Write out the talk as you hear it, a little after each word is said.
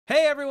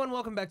Hey everyone,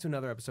 welcome back to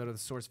another episode of the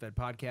SourceFed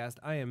podcast.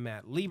 I am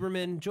Matt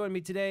Lieberman. Join me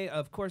today,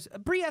 of course,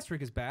 Bree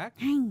Estrick is back.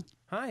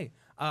 Hi.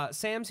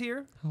 Sam's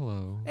here.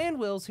 Hello. And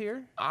Will's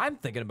here. I'm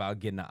thinking about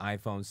getting an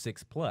iPhone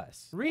 6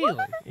 Plus.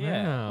 Really?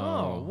 Yeah.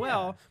 Oh,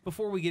 well,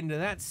 before we get into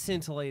that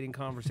scintillating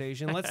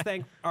conversation, let's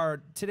thank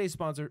our today's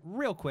sponsor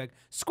real quick,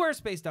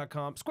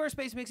 Squarespace.com.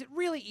 Squarespace makes it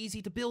really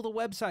easy to build a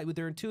website with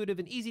their intuitive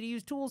and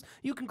easy-to-use tools.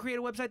 You can create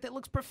a website that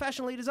looks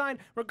professionally designed,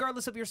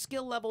 regardless of your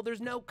skill level.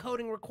 There's no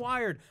coding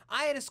required.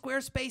 I had a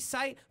Squarespace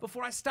site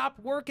before I stopped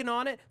working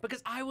on it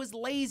because I was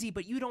lazy,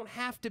 but you don't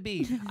have to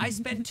be. I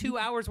spent 2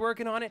 hours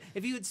working on it.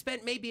 If you had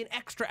spent maybe an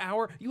extra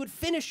hour, you would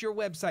finish your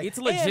website. It's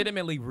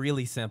legitimately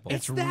really simple.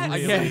 It's that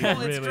really, simple.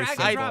 really It's drag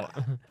and drop.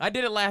 I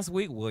did it last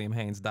week,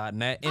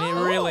 WilliamHaines.net, and it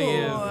really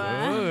is.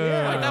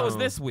 Yeah. Like, that was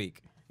this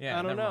week. Yeah,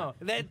 I don't never know. mind.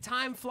 That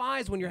time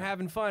flies when you're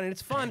having fun, and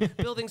it's fun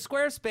building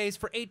Squarespace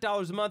for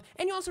 $8 a month,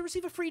 and you also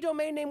receive a free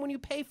domain name when you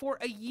pay for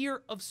a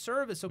year of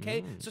service,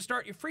 okay? So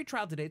start your free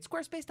trial today at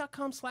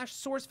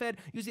squarespace.com/SourceFed.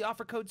 Use the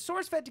offer code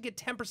SourceFed to get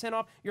 10%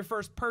 off your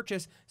first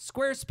purchase.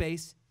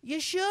 Squarespace, you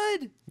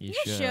should. You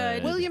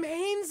should. William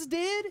Haines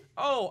did.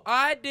 Oh,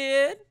 I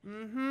did?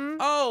 Mm-hmm.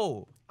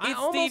 Oh, I it's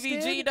almost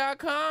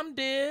DVG.com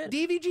did?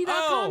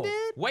 DVG.com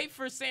did? Wait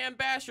for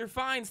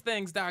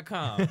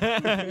SamBasherFindsThings.com.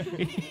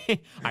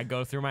 I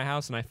go through my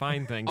house and I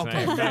find things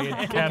Okay. and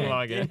I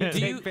catalog it. Do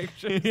you-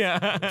 pictures.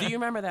 Yeah. Do you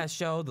remember that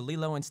show, the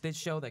Lilo and Stitch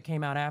show that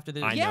came out after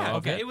this? I know Yeah,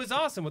 of it. it was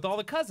awesome with all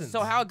the cousins.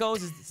 So how it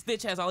goes is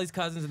Stitch has all these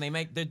cousins, and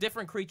they're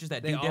different creatures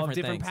that They do all have different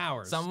different things.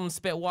 powers. Some of them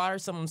spit water,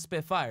 some of them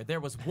spit fire. There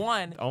was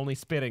one. Only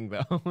spitting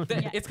though.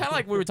 It's kind of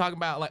like we were talking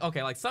about, like,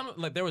 okay, like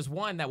there was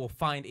one that will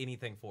find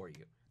anything for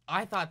you.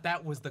 I thought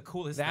that was the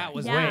coolest that thing.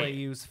 was Yeah. really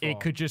useful. It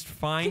could just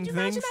find Could you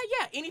imagine things, that?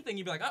 Yeah, anything.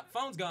 You'd be like, oh,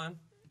 phone's gone.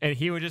 and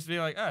he would just be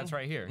like, "Oh, it's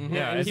right here." Mhm.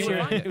 Yeah, it was it's in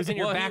your- right. it was in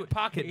your Well, back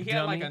pocket, He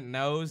had like dummy. a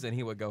nose, and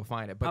he would go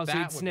find it. But Oh, so that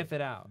he'd would sniff be-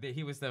 it out.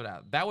 He would sniff it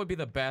out. That would be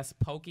the best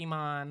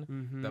Pokemon.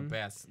 Mm-hmm. The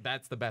best.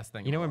 That's the best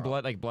thing. You know in when the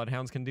world.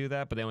 bloodhounds can do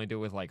that, but they only do it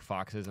with like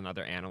foxes and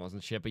other animals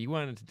and shit. But you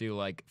wanted to do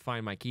like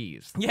find my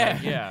keys. Yeah.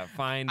 Like, yeah,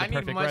 find the I need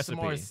perfect much recipe.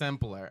 more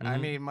simpler. I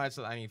Mhm. need much.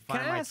 I need Can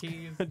find I my ask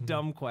keys. a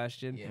dumb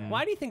question? Yeah.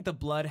 Why do you think the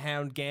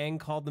Bloodhound Gang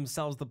called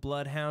themselves the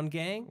Bloodhound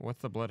Gang? What's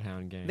the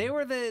bloodhound game? They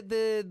were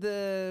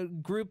the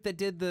group that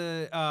did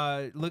the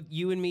look,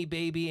 you and me,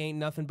 baby, ain't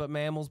nothing but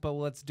mammals, but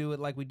let's do it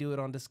like we do it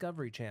on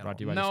Discovery Channel. brought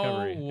to you by No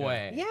Discovery.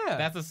 way. Yeah.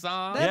 That's a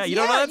song. Yeah, you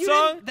don't know that you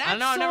song? didn't- that I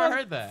know, I've never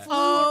heard that. flew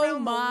Oh around the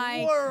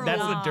my world.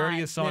 That's the God.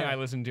 dirtiest song Yeah. I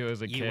listened to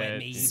as a You and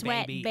me. kid.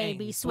 Sweat, Baby,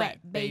 baby, ain't sweat,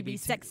 sweat, baby. baby.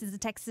 Sex is a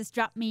Texas,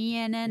 drop me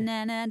in, and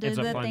It's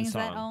a the fun things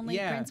that song. only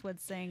Yeah. Prince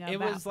would sing about. It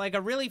was like a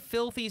really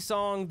filthy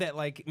song that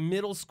like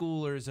middle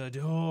schoolers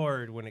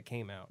adored when it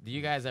came out. Do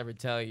you guys ever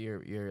tell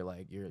your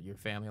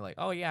family like,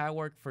 oh yeah, I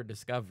work for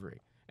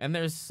Discovery? And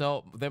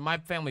my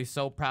family's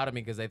so proud of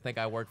me because they think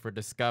I work for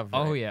Discovery.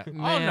 Oh yeah.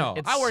 Man, no,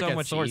 it's I work so at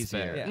much SourceFed.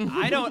 easier. Yeah,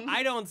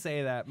 I don't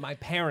say that. My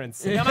parents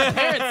say Yeah, my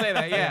parents say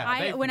that.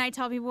 Yeah. When I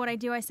tell people what I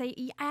do, I say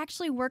I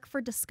actually work for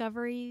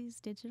Discovery's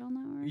digital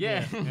network.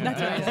 Yeah.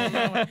 That's what I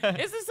say.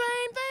 It's the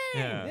same thing.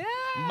 Yeah.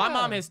 My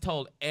mom has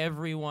told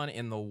everyone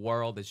in the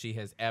world that she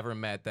has ever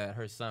met that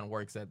her son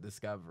works at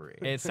Discovery.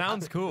 It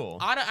sounds cool.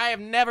 I have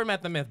never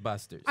met the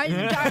Mythbusters.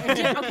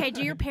 Okay,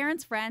 do your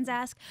parents' friends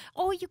ask,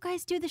 oh, you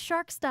guys do the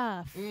shark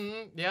stuff?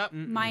 Yep.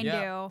 Mine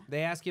Yep. do.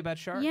 They ask you about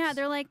sharks? Yeah,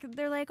 they're like,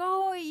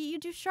 oh, you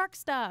do shark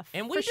stuff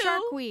And we for do.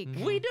 Shark Week.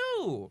 We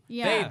do.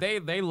 Yeah.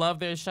 They love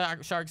their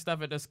shark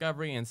stuff at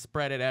Discovery and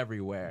spread it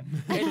everywhere.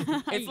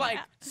 It's like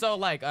so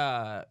like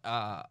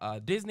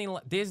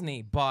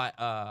Disney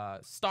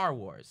bought Star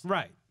Wars.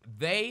 Right.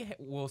 They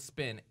will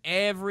spend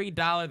every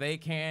dollar they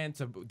can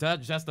to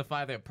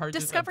justify their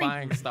purchase Discovery of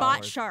buying Star bought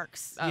Wars.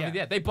 sharks.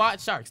 Yeah, they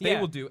bought sharks. They Yeah.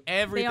 will do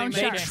everything own they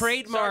They can. sharks.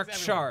 trademark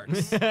everywhere.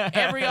 sharks.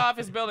 Every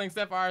office building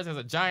except for ours has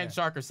a giant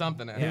shark or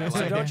something in Yeah, it. so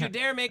Like, don't you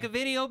dare make a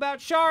video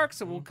about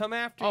sharks, or we'll come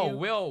after you.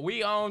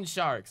 we own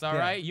sharks, all Yeah.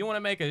 right? You want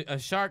to make a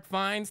shark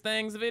finds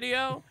things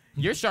video?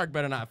 Your shark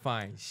better not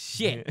find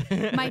shit.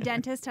 My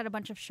dentist had a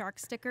bunch of shark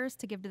stickers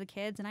to give to the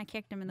kids, and I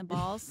kicked him in the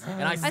balls.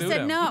 And I I sued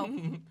said him.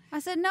 no. I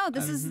said no.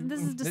 This is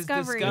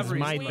Discovery Discovery's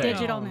my thing.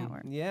 digital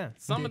network. Yeah.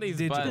 Some of these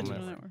Digital buttons.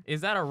 network.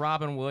 Is that a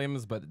Robin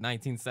Williams, but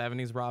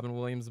 1970s Robin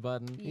Williams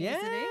button?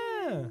 Yes, it Yeah.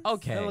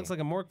 Okay. That looks like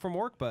a Mork from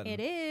Mork button. It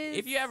is.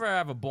 If you ever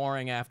have a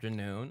boring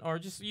afternoon or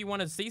just you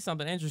want to see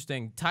something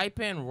interesting, type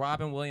in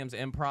Robin Williams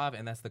improv,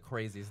 and that's the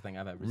craziest thing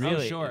I've ever seen.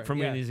 Really? sure, From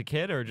yeah. when he's a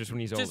kid or just when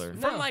he's Just older?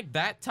 from No. like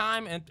that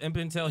time and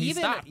until he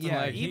even stopped.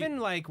 yeah, Like, even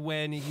like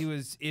when he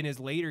was in his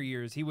later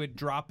years, he would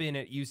drop in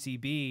at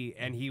UCB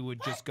and he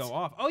would just go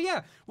off. Oh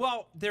yeah,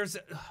 well, there's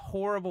a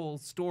horrible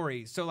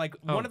story. So like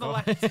one of the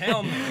last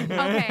tell me.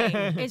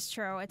 Okay, it's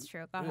true. It's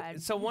true. Go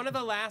ahead. So one of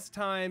the last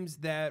times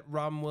that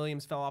Robin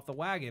Williams fell off the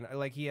wagon,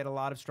 like he had a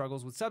lot of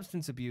struggles with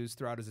substance abuse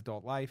throughout his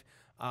adult life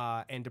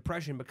and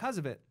depression because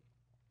of it.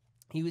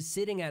 He was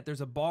sitting there's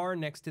a bar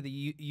next to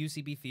the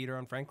UCB Theater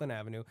on Franklin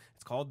Avenue.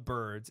 It's called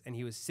Birds, and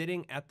he was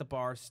sitting at the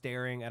bar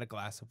staring at a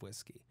glass of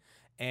whiskey.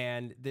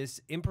 And this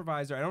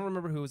improviser, I don't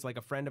remember who, was like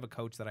a friend of a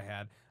coach that I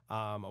had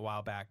a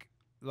while back,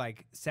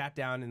 like sat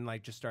down and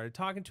like just started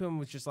talking to him.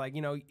 Was just like,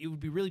 it would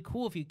be really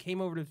cool if you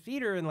came over to the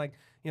theater and like,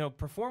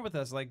 perform with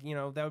us. Like,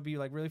 that would be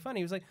like really funny.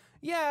 He was like,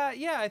 yeah,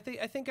 I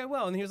think I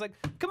will. And he was like,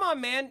 come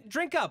on, man,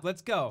 drink up,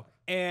 let's go.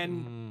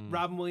 And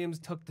Robin Williams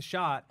took the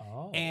shot.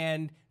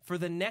 And for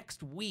the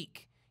next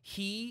week,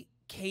 he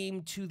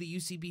came to the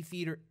UCB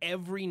theater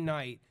every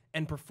night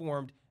and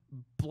performed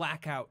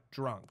blackout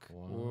drunk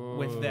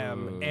with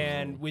them.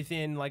 And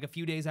within like a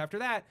few days after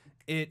that,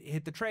 it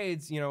hit the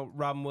trades.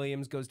 Robin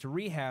Williams goes to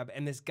rehab,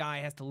 and this guy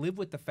has to live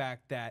with the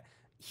fact that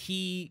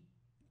he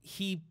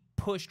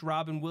pushed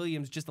Robin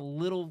Williams just a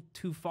little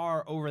too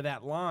far over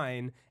that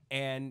line,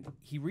 and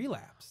he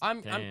relapsed.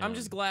 I'm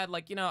just glad,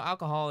 like,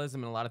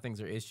 alcoholism and a lot of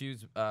things are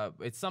issues. But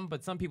some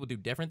people do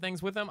different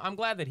things with them. I'm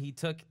glad that he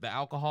took the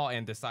alcohol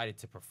and decided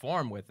to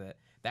perform with it.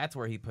 That's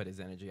where he put his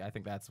energy. I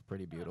think that's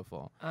pretty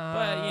beautiful.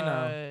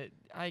 But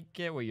I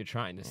get what you're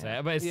trying to say,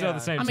 but it's still at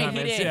the same time. I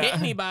mean, he didn't hit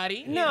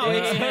anybody. No,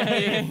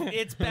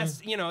 it's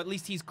best, at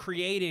least he's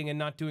creating and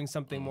not doing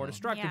something more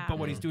destructive. Yeah. But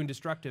what he's doing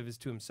destructive is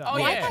to himself.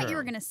 Oh, Well, yeah. I thought you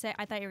were gonna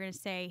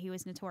say he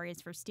was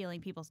notorious for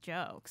stealing people's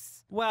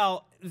jokes.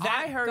 Well,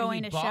 I heard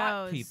going he to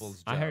bought shows. people's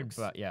jokes. I heard,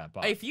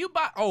 but If you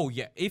buy,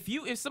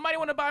 if somebody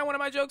want to buy one of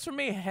my jokes from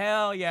me,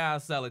 hell yeah, I'll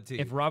sell it to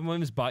you. if Robin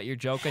Williams bought your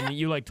joke and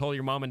you like told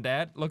your mom and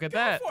dad, look at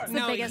that. It's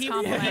the biggest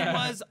compliment. he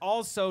was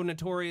also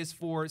notorious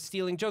for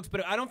stealing jokes,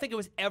 but I don't think it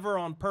was ever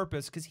on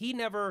purpose because he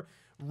never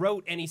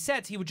wrote any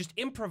sets. He would just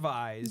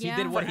improvise. Yeah.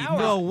 He did what he- hours.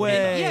 No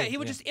way. Yeah, he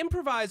would just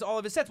improvise all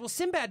of his sets. Well,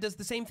 Sinbad does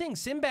the same thing.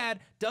 Sinbad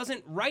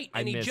doesn't write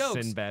I any miss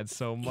jokes. Sinbad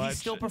so much. He's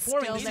still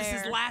performing. Still This is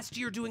his there. last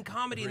year doing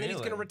comedy, and then he's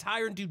going to Really?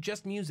 retire and do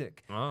just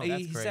music. Oh, he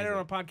that's said it crazy. on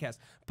a podcast.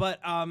 But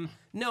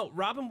no,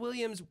 Robin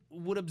Williams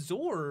would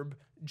absorb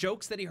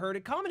jokes that he heard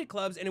at comedy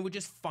clubs, and it would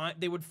just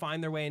they would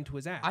find their way into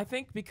his act. I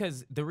think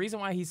because the reason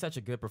why he's such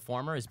a good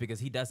performer is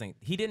because it's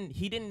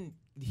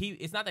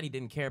not that he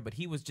didn't care, but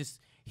he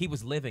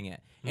was living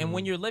it. And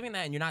when you're living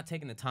that and you're not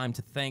taking the time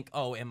to think,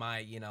 oh, am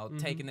I,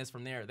 taking this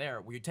from there or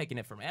there? Well, you're taking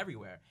it from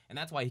everywhere. And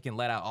that's why he can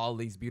let out all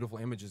these beautiful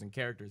images and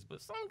characters.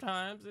 But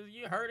sometimes,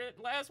 you heard it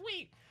last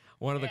week.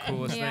 One of the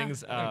coolest Yeah.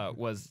 things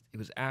was it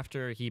was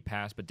after he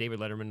passed, but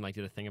David Letterman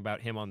did a thing about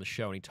him on the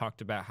show, and he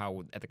talked about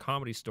how at the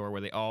Comedy Store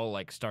where they all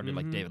started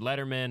like David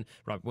Letterman,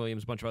 Robin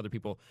Williams, a bunch of other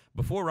people.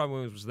 Before Robin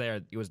Williams was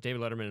there, it was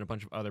David Letterman and a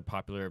bunch of other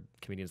popular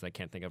comedians that I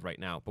can't think of right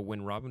now. But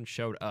when Robin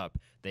showed up,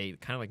 they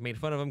kind of made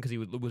fun of him because he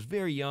was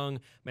very young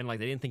and they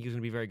didn't think he was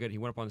gonna be very good. He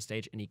went up on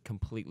stage and he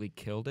completely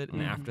killed it.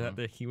 And after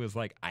that, he was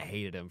like, I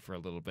hated him for a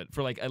little bit,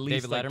 for at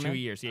least David 2 Letterman?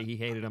 years. Yeah, he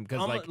hated him because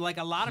a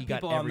lot of he got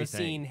people on the everything.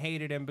 scene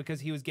hated him because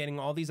he was getting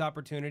all these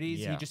opportunities.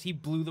 Yeah. He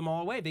blew them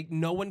all away.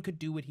 No one could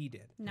do what he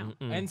did. No.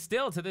 And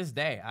still to this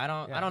day, I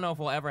don't know if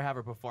we'll ever have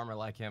a performer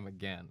like him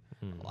again.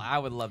 Well, I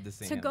would love to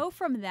see To him. go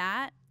from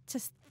that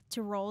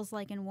to roles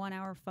like in 1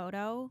 Hour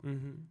Photo,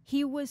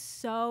 he was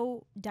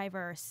so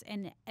diverse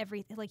and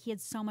everything. Like he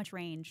had so much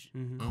range.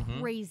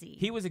 Crazy.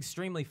 He was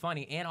extremely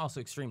funny and also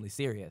extremely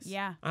serious.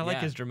 Yeah. I like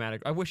Yeah. his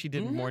dramatic. I wish he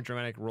did more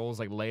dramatic roles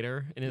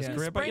later in his Yeah.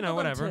 career, but Sprinkle them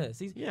whatever.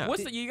 twists. Yeah.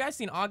 You guys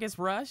seen August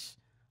Rush?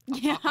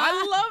 Yeah.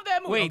 I love that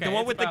movie. Wait, Okay, the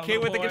one it's with the about a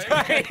kid with the little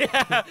boy.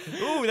 guitar.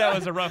 Ooh, that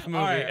was a rough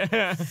movie.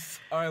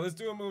 All right, let's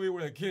do a movie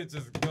where the kid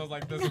just goes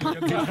like this with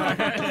the guitar.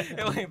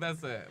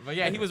 That's it. But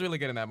yeah, he was really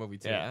good in that movie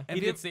too. Yeah. He Have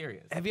did you-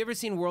 serious. Have you ever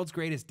seen World's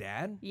Greatest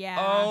Dad? Yeah.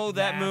 Oh,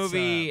 that That's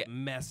movie. a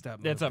messed up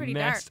movie. That's a Pretty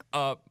messed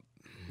up.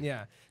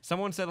 Yeah.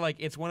 Someone said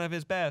it's one of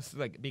his best,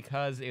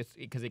 because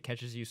it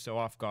catches you so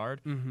off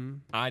guard.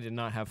 I did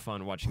not have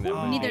fun watching that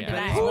movie. Neither did And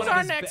I. it's Who's one of our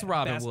his next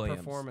Robin best Williams?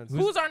 performance.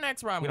 Who's our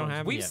next Robin We don't Williams?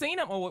 have him We've yet. seen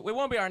him. Well, it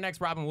won't be our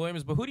next Robin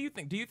Williams, but who do you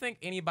think? Do you think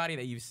anybody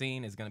that you've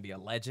seen is going to be a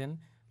legend?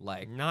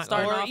 Not-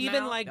 starting Or off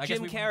even now? like I guess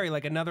Jim we-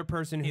 Carrey, another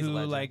person He's a who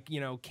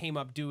legend. came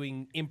up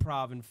doing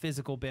improv and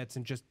physical bits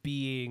and just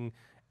being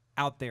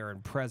out there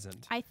and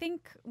present. I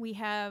think we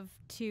have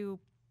two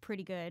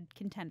pretty good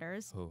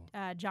contenders, Who?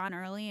 John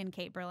Early and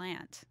Kate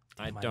Berlant.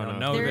 I don't don't know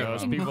know who They're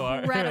those people are.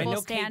 I incredible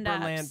know Kate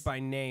stand-ups. Berlant by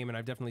name, and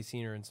I've definitely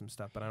seen her in some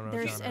stuff, but I don't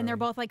know. John And they're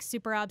Early. both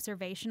super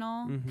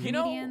observational You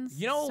know comedians.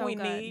 what So we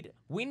good. need?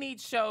 We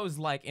need shows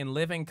like In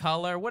Living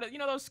Color.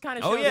 Those kind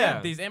of Oh, shows?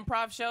 yeah. These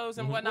improv shows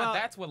and whatnot. Well-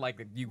 That's what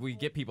we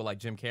get people like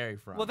Jim Carrey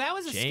from. Well, that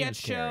was a James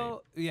sketch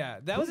show. Yeah,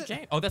 that was Who's a,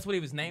 James? Oh, that's what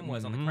his name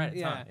was on the credits.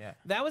 Yeah. Huh? Yeah.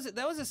 That was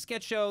a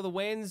sketch show. The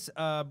Wayans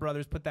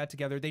brothers put that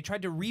together. They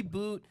tried to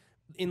reboot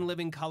In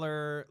Living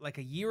Color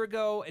a year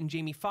ago, and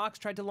Jamie Foxx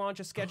tried to launch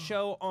a sketch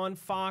show on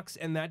Fox,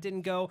 and that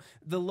didn't go.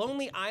 The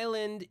Lonely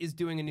Island is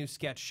doing a new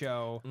sketch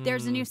show.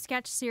 There's a new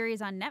sketch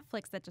series on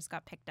Netflix that just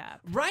got picked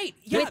up. Right.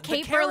 Yeah, With the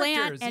Kate Berlant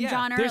characters, and yeah.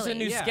 John Early. There's a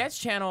new Yeah.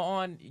 sketch channel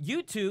on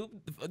YouTube,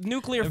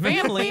 Nuclear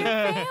Family.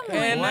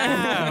 Family.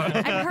 Wow.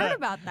 I've heard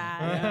about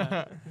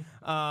that.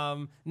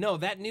 No,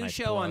 that new Nice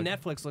show on plug.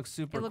 Netflix looks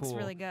super It looks cool.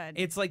 really good.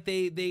 It's like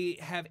they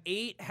have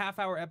 8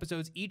 half-hour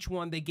episodes. Each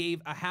one they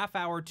gave a half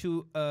hour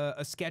to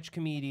a sketch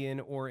comedian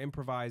or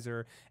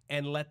improviser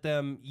and let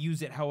them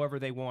use it however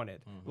they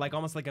wanted,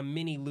 almost like a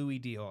mini Louis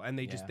deal. And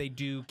they Yeah.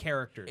 do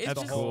characters. It's the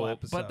just whole Cool.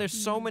 episode. But there's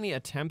so many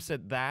attempts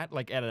at that,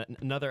 at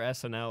another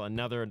SNL,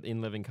 another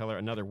In Living Color,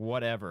 another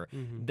whatever.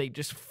 They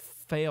just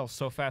fail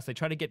so fast. They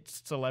try to get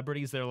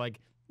celebrities that are like,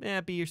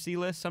 B or C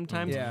list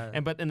sometimes. Yeah.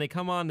 And they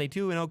come on, they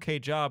do an okay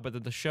job,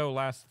 but the show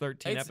lasts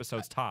 13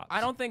 episodes tops. I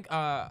don't think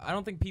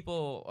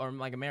people or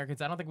like Americans,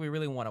 I don't think we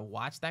really want to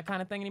watch that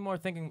kind of thing anymore.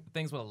 Thinking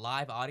things with a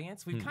live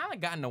audience, we've kind of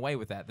gotten away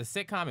with that. The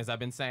sitcom, as I've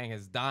been saying,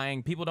 is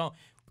dying. People don't.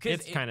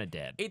 It's kind of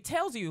dead. It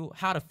tells you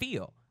how to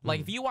feel. Like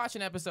if you watch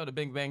an episode of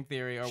Big Bang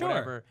Theory or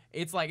whatever,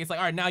 it's like all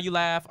right, now you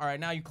laugh, all right,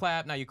 now you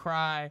clap, now you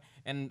cry,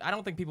 and I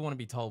don't think people want to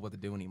be told what to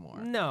do anymore.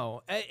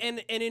 No,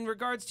 and in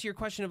regards to your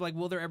question of like,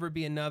 will there ever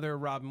be another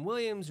Robin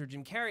Williams or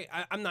Jim Carrey?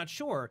 I'm not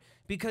sure,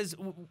 because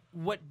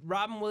what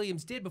Robin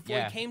Williams did before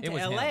he came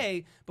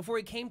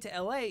to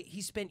LA,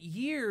 he spent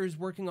years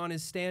working on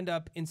his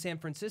stand-up in San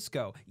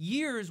Francisco,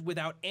 years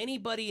without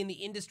anybody in the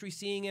industry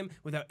seeing him,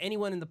 without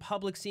anyone in the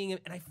public seeing him,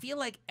 and I feel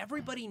like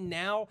everybody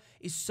now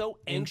is so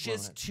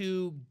anxious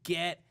to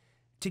get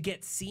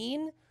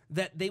seen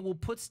that they will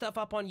put stuff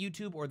up on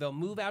YouTube, or they'll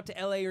move out to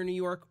LA or New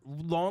York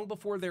long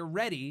before they're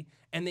ready,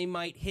 and they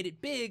might hit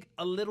it big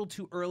a little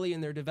too early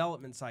in their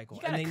development cycle.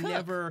 You gotta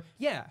cook.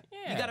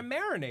 You got to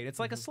marinate. It's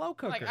like a slow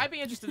cooker. Like, I'd be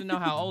interested to know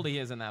how old he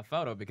is in that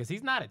photo, because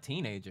he's not a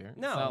teenager.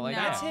 No, so, like,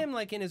 that's him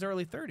like in his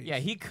early 30s. Yeah,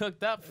 he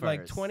cooked up first.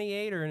 Like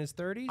 28 or in his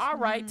 30s. All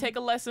right, take a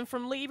lesson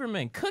from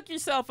Lieberman. Cook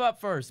yourself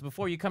up first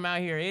before you come out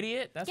here,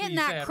 idiot. That's Get what in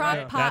you that said, crock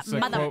right? pot, That's the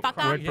quote,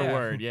 motherfucker. word for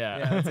word,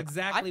 Yeah, that's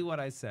exactly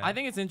what I said. I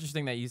think it's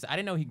interesting that I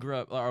didn't know he grew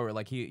up, or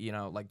like he,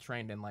 like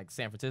trained in like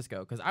San Francisco,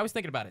 because I was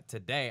thinking about it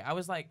today. I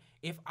was like,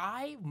 if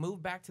I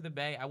moved back to the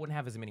Bay, I wouldn't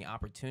have as many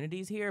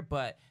opportunities here,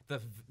 but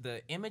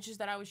the images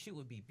that I would shoot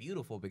would be beautiful,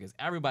 because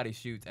everybody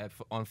shoots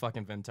on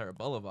fucking Ventura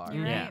Boulevard.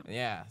 You're right.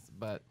 Yeah,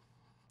 but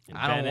In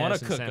I don't want Venice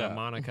to and cook Santa up.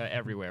 Monica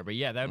everywhere. But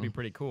yeah, that would be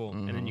pretty cool.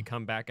 And then you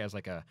come back as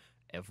like a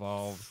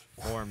evolved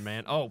form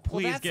man. Oh,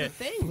 please that's the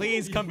thing.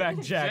 please come back,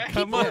 Jack.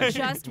 Come People on.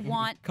 just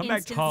want Come back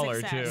instant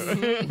taller success.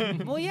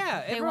 too. Well,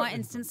 yeah. They want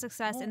instant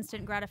success,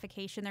 instant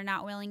gratification. They're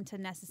not willing to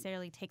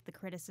necessarily take the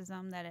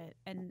criticism that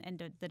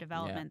the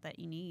development that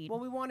you need. Well,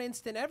 we want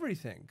instant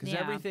everything, because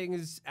Yeah. everything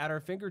is at our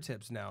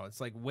fingertips now.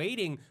 It's like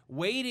waiting.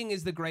 Waiting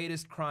is the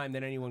greatest crime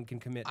that anyone can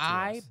commit to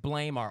I us.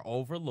 blame our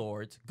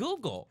overlords,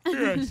 Google.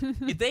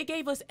 If they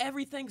gave us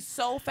everything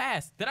so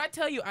fast. Did I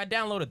tell you I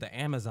downloaded the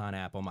Amazon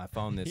app on my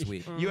phone this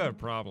week? You have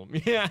a problem.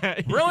 Yeah.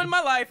 Ruined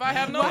my life. I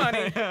have no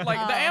money.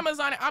 Like the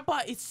Amazon,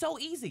 it's so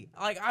easy.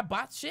 Like I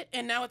bought shit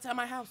and now it's at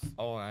my house.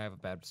 Oh, I have a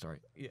bad story.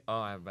 Oh,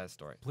 I have a bad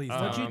story. Please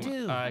What'd you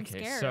do? I'm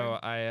Okay, scared.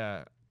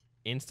 so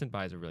instant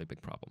buy is a really big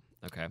problem.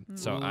 Okay,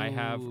 so I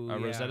have Ooh, a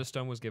yeah. Rosetta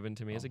Stone was given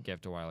to me as a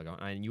gift a while ago,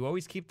 and you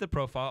always keep the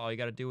profile. All you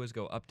got to do is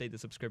go update the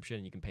subscription,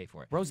 and you can pay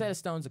for it. Rosetta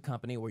Stone's a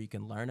company where you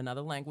can learn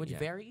another language Yeah.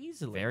 very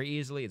easily. Very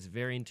easily. It's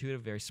very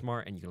intuitive, very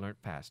smart, and you can learn it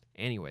fast.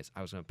 Anyways,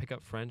 I was going to pick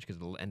up French because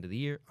at the end of the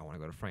year, I want to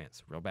go to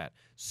France real bad.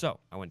 So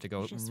I went to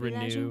go Je suis la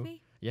renew. Juve?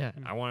 Yeah,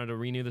 I wanted to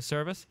renew the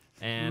service,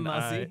 and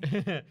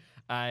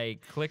I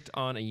clicked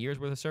on a year's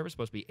worth of service.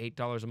 Supposed to be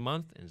 $8 a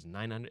month, and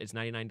it's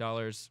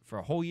 $99 for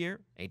a whole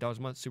year. $8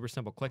 a month, super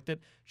simple. Clicked it.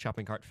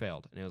 Shopping cart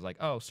failed, and it was like,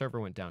 oh, server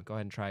went down. Go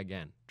ahead and try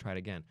again. Try it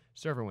again.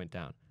 Server went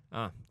down.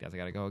 Guess I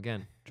gotta go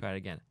again. Try it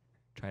again.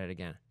 Try it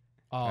again.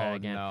 Try Oh it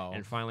again. no.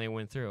 And finally, it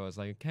went through. I was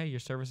like, okay, your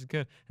service is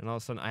good. And all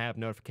of a sudden, I have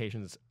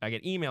notifications. I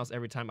get emails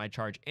every time I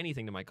charge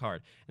anything to my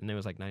card, and it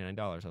was like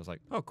 $99. I was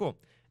like, oh, cool.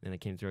 And then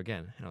it came through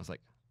again, and I was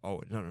like,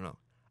 oh, no.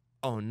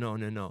 Oh,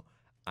 no.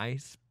 I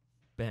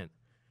spent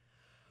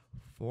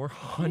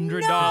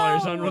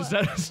 $400 on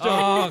Rosetta Stone.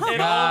 Oh, and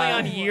God.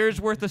 only on years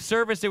worth of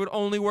service. It would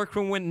only work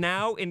from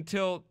now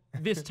until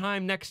this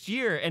time next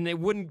year, and it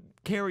wouldn't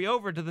carry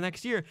over to the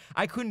next year.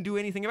 I couldn't do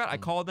anything about it. I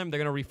called them. They're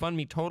going to refund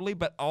me totally,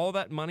 but all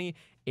that money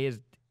is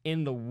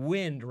in the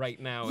wind right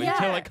now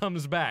until it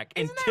comes back.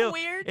 Isn't that until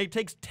weird? It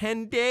takes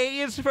 10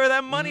 days for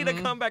that money to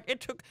come back. It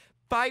took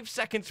 5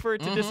 seconds for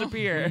it to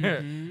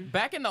disappear.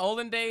 Back in the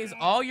olden days,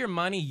 all your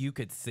money you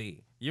could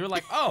see. You were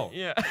like, oh,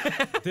 Yeah.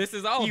 this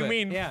is all You of it.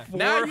 mean Yeah. 400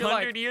 Now you're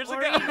like, years or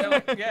ago? you're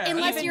like, yeah.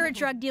 Unless Even- you're a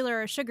drug dealer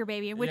or a sugar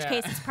baby, in which Yeah.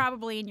 case it's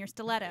probably in your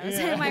stilettos.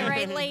 Am I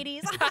right,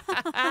 ladies?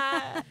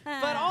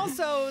 But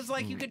also, it's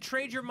like you could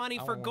trade your money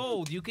for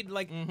gold. You could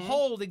like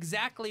hold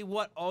exactly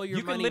what all your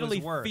you money can literally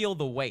was worth. feel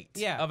the weight.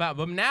 Yeah.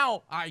 But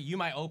now you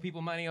might owe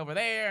people money over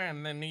there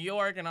and then New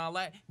York and all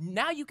that.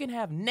 Now you can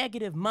have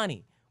negative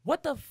money.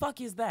 What the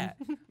fuck is that?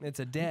 It's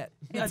a debt.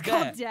 It's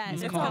called debt.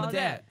 It's It's called called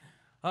debt.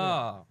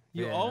 Oh,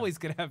 You yeah. always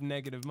could have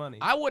negative money.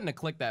 I wouldn't have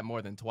clicked that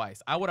more than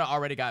twice. I would have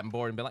already gotten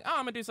bored and been like, oh,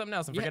 I'm gonna do something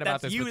else and forget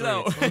about that's this you for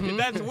though. 3 weeks.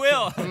 That's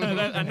Will.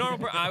 A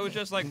normal. I was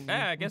just like,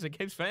 I guess it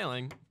keeps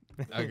failing.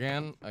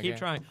 Again. Keep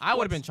trying. I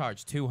would have been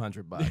charged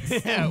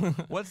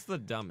 $200. What's the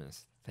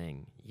dumbest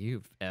thing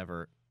you've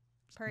ever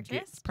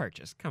Purchased?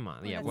 purchased? Come on.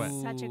 Oh, Yeah. that's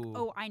What? such a. Ooh.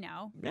 Oh, I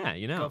know. Yeah.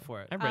 You know. Go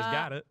for it. Everybody's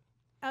got it.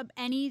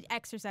 Any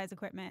exercise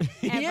equipment.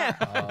 Ever.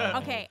 Yeah.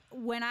 Okay,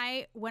 when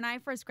I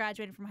first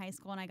graduated from high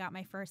school and I got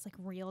my first like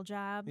real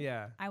job,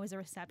 Yeah. I was a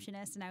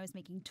receptionist and I was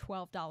making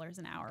 $12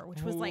 an hour,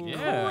 which was like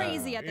Yeah.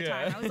 crazy at the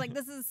Yeah. time. I was like,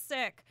 this is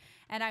sick.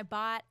 And I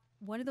bought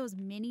one of those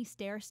mini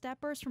stair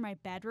steppers for my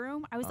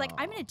bedroom. I was like,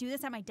 I'm gonna do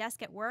this at my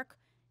desk at work.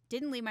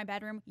 Didn't leave my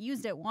bedroom.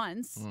 Used it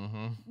once.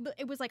 But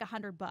it was like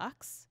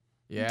 $100.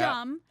 Yeah.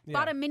 Dumb. Yeah.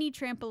 Bought a mini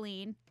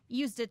trampoline.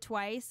 Used it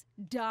twice.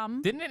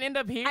 Dumb. Didn't it end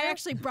up here? I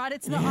actually brought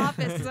it to the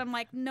office because I'm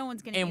like, no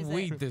one's gonna use and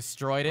we it.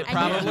 destroyed it And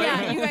probably.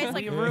 yeah, you guys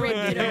like We ruined ripped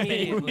it it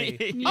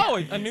immediately. Yeah. Oh,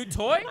 a new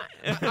toy?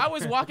 I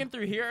was walking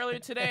through here earlier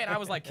today, and I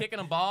was like kicking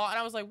a ball, and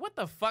I was like, "What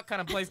the fuck kind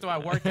of place do I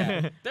work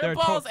at? There are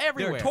balls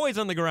everywhere. There are toys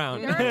on the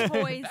ground. There are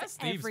toys That's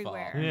Steve's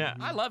everywhere. fault. Yeah.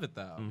 I love it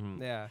though.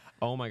 Yeah.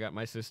 Oh my god,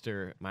 my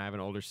sister, I have an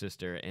older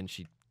sister, and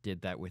she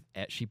did that with.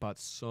 She bought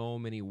so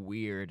many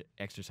weird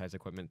exercise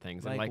equipment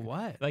things. Like and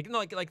what? Like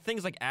no, like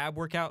things like ab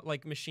workout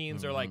like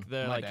machines or like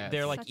the My like dad's.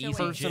 they're like Such a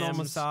easy waste. Personal gyms.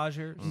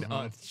 massagers.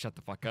 Oh, shut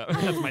the fuck up.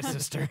 That's my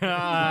sister.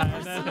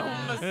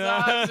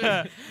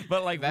 Massager.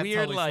 But like That weird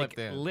totally like slipped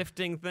in.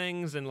 lifting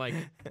things and like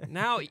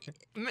now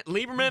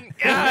Lieberman.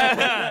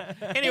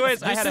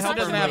 Anyways, I had to She help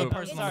doesn't her have a move.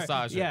 personal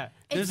massager. Yeah.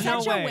 It's There's no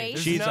such a way. waste.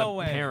 There's She's no a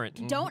way.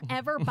 parent. Don't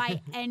ever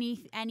buy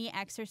any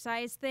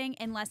exercise thing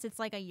unless it's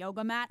like a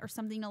yoga mat or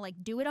something to like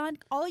do it on.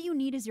 All you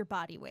need is your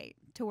body weight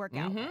to work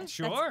out with.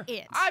 Sure. That's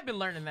it. I've been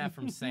learning that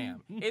from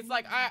Sam. It's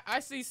like I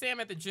see Sam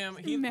at the gym.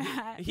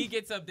 Mad. He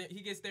gets up there,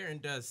 he gets there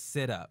and does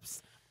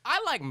sit-ups. I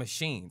like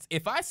machines.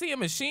 If I see a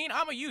machine,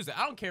 I'm gonna use it.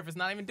 I don't care if it's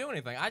not even doing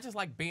anything. I just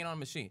like being on a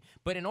machine.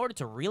 But in order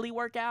to really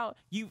work out,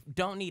 you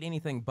don't need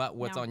anything but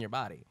what's No. on your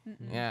body.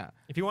 Yeah.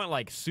 If you want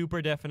like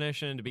super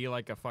definition to be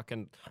like a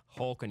fucking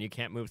Hulk and you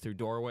can't move through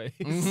doorways.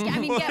 I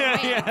mean, get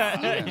weights. You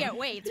can get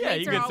weights. Yeah,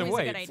 Weights you are get some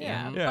always a good weights.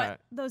 idea. Yeah. But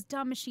those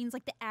dumb machines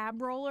like the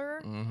ab roller,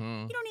 you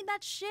don't need that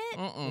shit.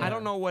 I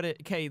don't know what it.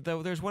 Okay,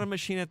 though, there's one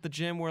machine at the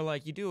gym where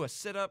like you do a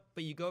sit up,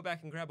 but you go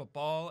back and grab a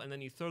ball, and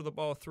then you throw the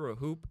ball through a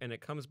hoop, and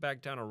it comes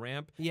back down a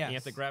ramp. Yes. And you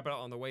have to grab it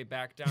on the way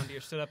back down to your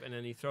sit up, and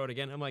then you throw it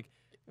again. I'm like,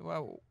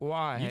 well,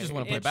 why? You just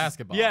want to play It's-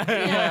 basketball. Yeah.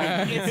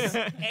 It's,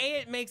 A,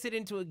 it makes it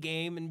into a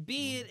game, and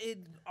B, it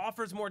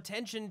offers more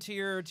tension to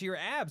your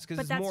abs because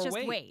But it's that's more just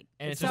weight. weight.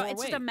 And it's so just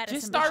it's just more a weight. medicine.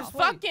 Just start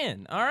ball.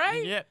 fucking, all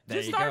right? Yep, there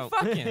Just you start go.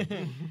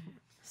 fucking.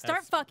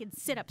 Start fucking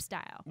sit up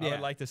style. I would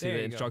like to see There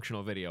the you go.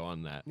 instructional video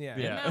on that. Yeah.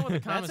 Isn't that what the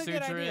Kama That's a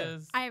good Sutra idea.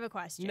 is? I have a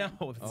question. No,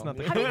 it's not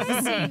the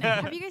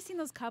Have you guys seen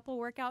those couple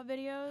workout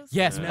videos?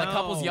 Yes, No. like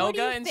couples What yoga What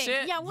do you and think?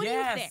 shit. Yeah, what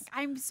Yes. do you think?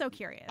 I'm so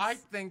curious. I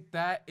think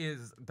that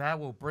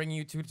will bring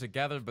you two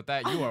together, but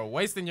that you are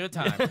wasting your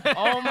time.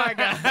 Oh my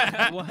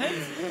god! What?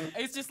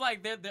 It's just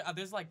like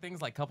there's like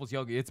things like couples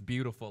yoga. It's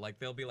beautiful. Like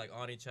they'll be like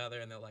on each other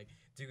and they'll like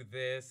do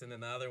this, and then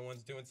the other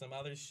one's doing some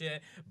other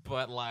shit.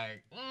 But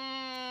like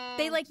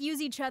they like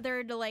use each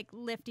other to like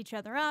lift each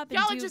other up and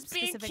Y'all are do just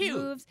being specific cute.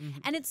 moves.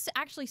 And it's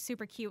actually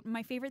super cute.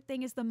 My favorite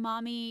thing is the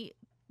mommy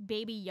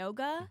baby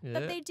yoga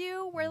that Yeah. they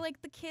do where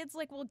like the kids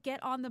like will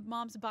get on the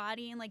mom's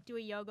body and like do a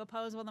yoga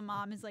pose while the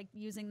mom is like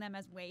using them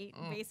as weight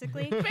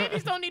basically.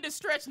 babies don't need to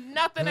stretch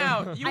nothing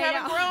out. You I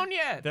haven't know. grown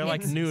yet. They're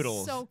like It's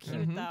noodles. So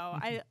cute though.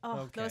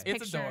 Those It's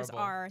pictures adorable.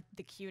 are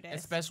the cutest.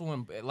 Especially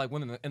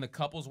when in the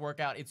couples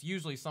workout, it's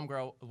usually some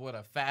girl with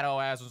a fat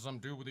old ass or some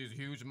dude with these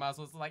huge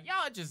muscles. It's like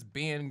y'all are just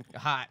being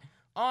hot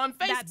on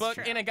That's Facebook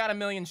true. and it got 1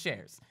 million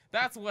shares.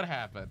 That's what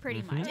happened.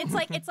 Pretty much.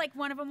 It's like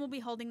one of them will be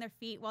holding their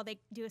feet while they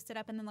do a sit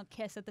up and then they'll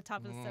kiss at the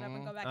top of the sit up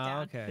and go back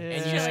down. Okay.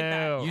 And Shit like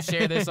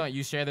that.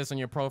 you share this on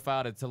your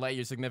profile to let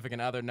your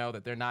significant other know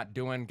that they're not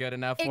doing good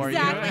enough for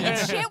Exactly. you.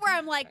 It's shit where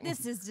I'm like,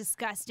 this is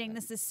disgusting.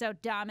 This is so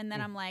dumb. And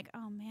then I'm like,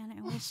 oh man,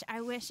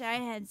 I wish I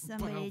had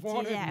somebody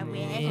do that with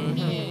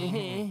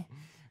me.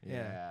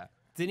 Yeah.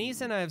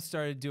 Denise and I have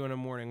started doing a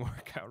morning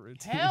workout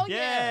routine. Hell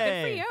yeah.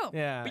 Good for you.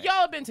 Yeah. But y'all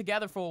have been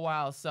together for a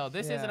while, so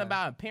this isn't Yeah.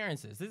 about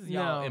appearances. This is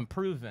y'all No.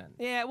 improving.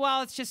 Yeah,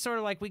 well, it's just sort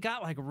of like we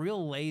got like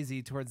real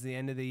lazy towards the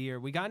end of the year.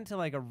 We got into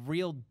like a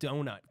real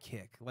donut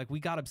kick. Like we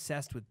got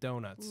obsessed with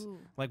donuts. Ooh.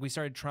 Like we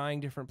started trying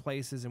different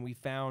places and we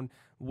found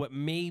what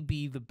may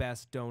be the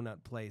best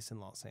donut place in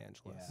Los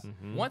Angeles.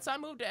 Once I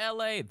moved to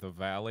LA, the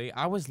Valley,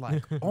 I was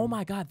like, oh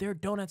my God, there are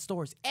donut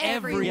stores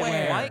Everywhere.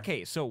 everywhere. Why?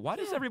 Okay, so why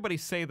does everybody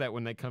say that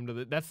when they come to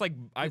the? That's like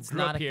I It's grew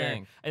not up a here,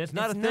 thing. and it's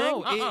not a thing.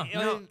 No,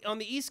 No. on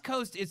the East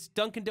Coast, it's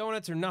Dunkin'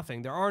 Donuts or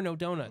nothing. There are no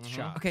donut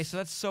shops. Okay, so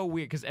that's so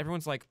weird because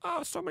everyone's like,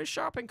 "Oh, so many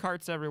shopping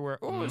carts everywhere.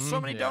 Oh, there's so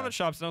many yeah. donut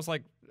shops." And I was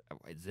like,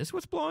 "Is this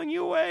what's blowing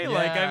you away?"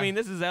 Like, I Yeah. mean,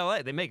 this is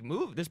LA. They make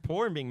there's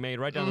porn being made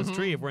right down the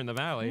street if we're in the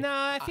valley. No,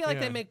 I feel like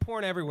yeah. they make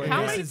porn everywhere.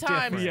 How This many is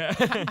times?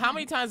 different. How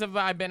many times have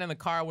I been in the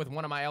car with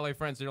one of my LA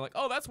friends? And you're like,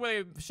 "Oh, that's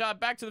where they shot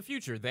Back to the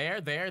Future.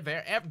 There.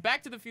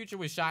 Back to the Future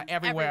was shot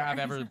everywhere I've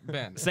ever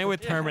been." Same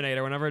with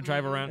Terminator. Whenever I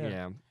drive around,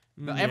 yeah.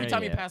 Every Yeah,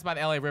 time you yeah. pass by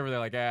the LA River, they're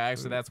like, "Yeah,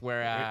 actually, that's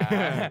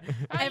where."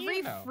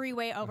 Every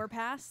freeway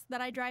overpass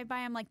that I drive by,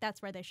 I'm like,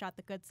 that's where they shot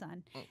The Good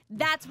Son.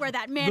 That's where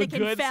that mannequin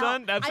Good fell.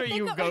 Son? That's I where think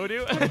you of- go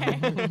to?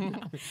 Okay.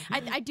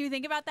 I do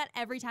think about that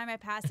every time I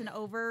pass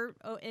or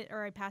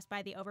I pass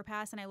by the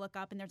overpass and I look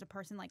up and there's a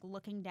person like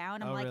looking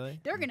down. I'm Oh, like, really?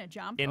 they're gonna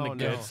jump. In Oh, The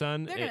Good no.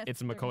 Son, They're gonna-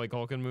 it's a they're Macaulay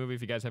Culkin movie.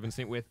 If you guys haven't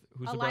seen it with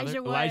who's the Elijah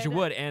brother? Wood. Elijah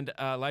Wood, and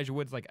Elijah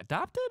Wood's like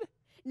adopted.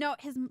 No,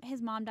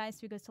 his mom dies,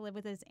 so he goes to live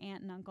with his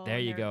aunt and uncle. There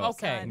and you their go.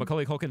 Okay. son.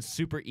 Macaulay Culkin's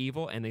super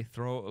evil, and they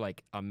throw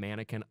like a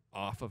mannequin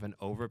off of an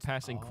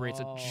overpass and creates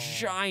a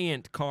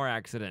giant car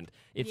accident.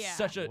 It's Yeah.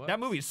 such a that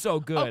movie is so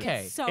good.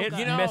 Okay. So It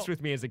good. messed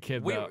with me as a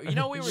kid. We though.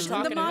 we were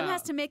talking The mom about.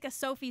 has to make a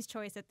Sophie's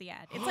choice at the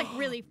end. It's like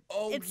really,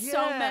 Oh, it's yeah.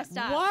 so messed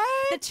up.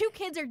 What? The two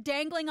kids are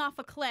dangling off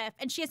a cliff,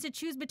 and she has to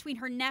choose between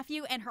her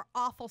nephew and her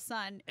awful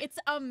son. It's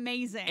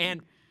amazing.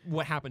 And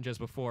what happened just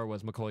before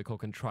was Macaulay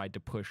Culkin tried to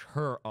push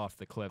her off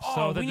the cliff, Oh,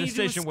 so the we need to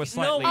do decision a was sk-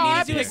 no, slightly we need I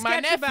to do a easier. picked my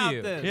sketch about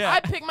nephew. this. Yeah. I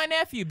picked my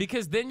nephew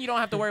because then you don't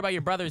have to worry about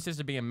your brother or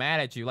sister being mad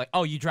at you. Like,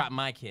 oh, you dropped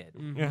my kid.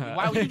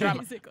 Why would you drop?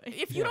 Basically.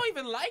 If you don't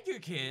even like your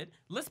kid,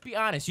 let's be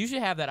honest. You should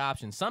have that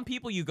option. Some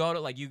people you go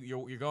to like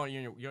you're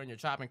in your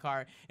shopping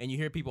cart and you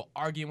hear people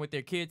arguing with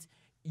their kids.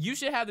 You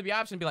should have the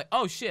option to be like,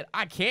 oh shit,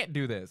 I can't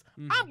do this.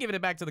 I'm giving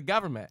it back to the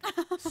government.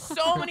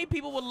 So many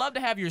people would love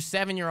to have your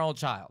 7-year-old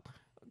child.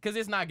 Because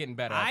it's not getting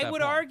better. I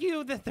would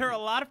argue that there are a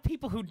lot of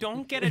people who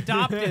don't get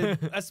adopted,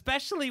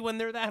 especially when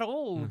they're that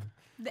old.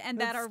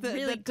 and that are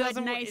really that good,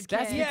 doesn't wo- nice it-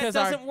 kids. Yeah, it because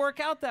our- doesn't work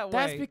out that way.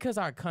 That's because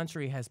our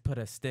country has put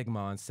a stigma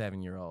on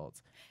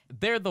 7-year-olds.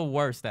 They're the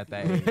worst at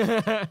that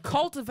age.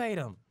 Cultivate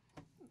them.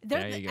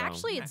 There you go.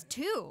 Actually, it's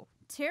 2.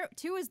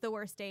 2 is the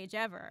worst age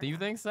ever. Do you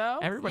think so?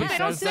 Everybody But they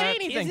don't says say that.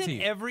 anything Isn't to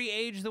you. every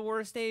age the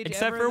worst age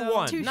Except ever, for though?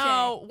 one. Touche.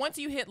 No, once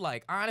you hit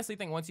like, I honestly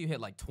think once you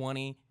hit like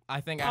 20,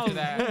 I think after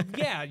that.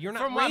 Yeah, you're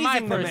not From raising my,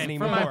 them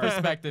anymore. from my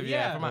perspective,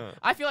 yeah. Yeah.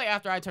 I feel like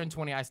after I turned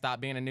 20, I stopped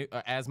being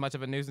as much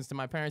of a nuisance to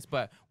my parents.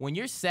 But when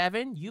you're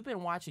 7, you've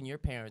been watching your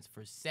parents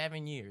for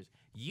 7 years.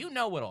 You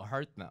know what'll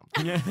hurt them.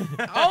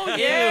 Oh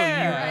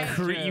yeah, Right.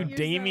 You You're so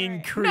Damien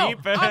right.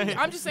 creep. No,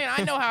 I'm just saying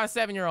I know how a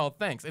 7-year-old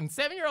thinks, and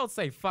 7-year-olds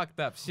say fucked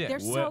up shit They're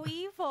so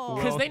evil.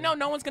 because they know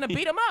no one's gonna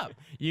beat them up.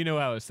 You know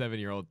how a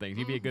 7-year-old thinks.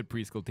 You'd be a good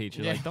preschool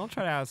teacher. Yeah. Like, don't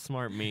try to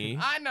outsmart me.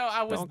 I know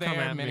I was Don't come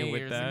there at many me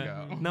with years that.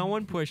 ago. No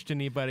one pushed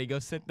anybody. Go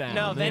sit down.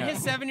 No, then Yeah.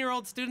 his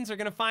 7-year-old students are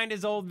gonna find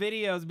his old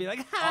videos and be like,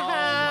 Oh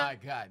my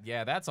god,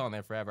 yeah, that's on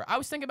there forever. I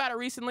was thinking about it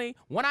recently.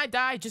 When I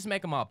die, just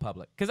make them all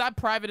public, because I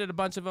privated a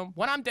bunch of them.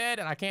 When I'm dead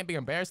and I can't be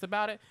embarrassed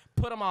about it,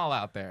 put them all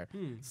out there.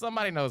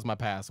 Somebody knows my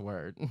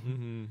password.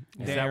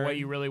 Is that what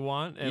you really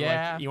want? And,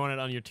 Yeah. Like, you want it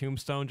on your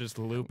tombstone, just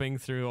looping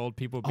through old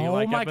people be Oh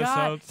like my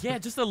episodes? god, yeah,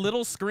 just a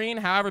little screen,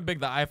 however big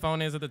the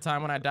iPhone is at the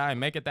time when I die, and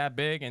make it that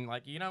big, and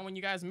like when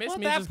you guys miss well,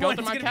 me, at that just go point,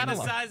 through it's my gonna be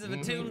the catalog. size of a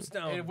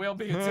tombstone. It will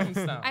be a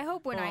tombstone. I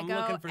hope when Oh, I I'm go,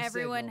 looking for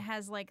everyone signal.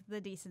 has like the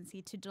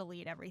decency to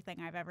delete everything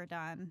I've ever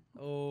done.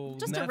 Oh,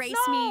 Just that's- erase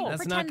No, me, that's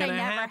pretend not they gonna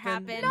never happen.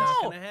 happened. Not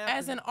No, gonna happen.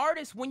 as an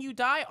artist, when you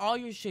die, all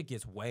your shit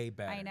gets way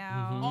better. I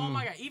know. Oh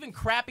my god, even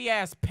crappy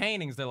ass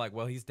paintings, they're like,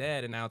 well, he's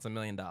dead, and now it's $1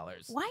 million.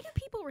 Why do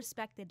people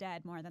respect the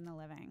dead more than the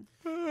living?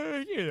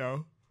 You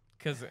know.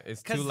 Because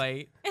it's 'Cause- too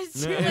late.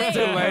 It's too It's It's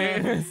late. too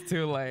late. It's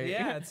too late.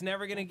 Yeah, it's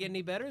never gonna get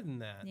any better than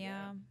that.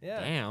 Yeah. Yeah.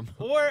 Damn.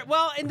 Or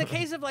well, in the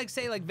case of like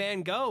say like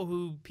Van Gogh,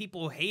 who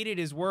people hated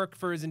his work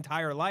for his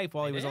entire life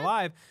while he was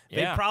alive, they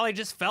Yeah. probably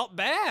just felt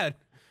bad.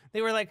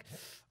 They were like,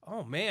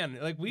 "Oh man,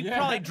 like we Yeah.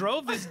 probably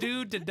drove this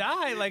dude to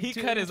die. Like He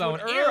to, cut his to own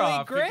an ear early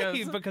off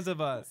grave because of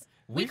us."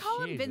 We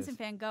call him Jesus. Vincent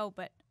Van Gogh,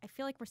 but I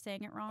feel like we're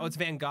saying it wrong. Oh, it's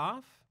Van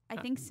Gogh. I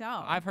think so.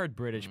 I've heard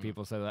British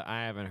people say that.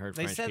 I haven't heard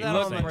They French said people that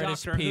Look, on say the that.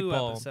 British Doctor Who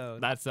people. episode.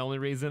 That's the only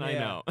reason I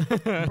Yeah.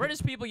 know.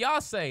 British people,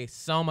 y'all say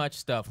so much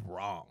stuff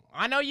wrong.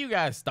 I know you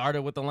guys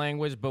started with the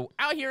language, but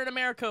out here in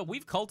America,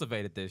 we've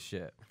cultivated this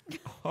shit.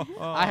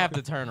 I have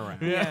to turn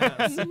around.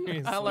 Yeah,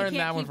 seriously. I You learned can't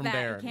that one keep from that.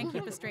 Darren. You can't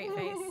keep a straight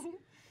face.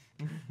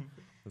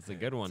 That's a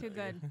good one. Too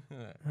good.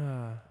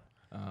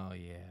 Oh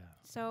yeah.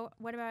 So,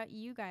 what about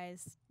you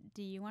guys?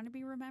 Do you want to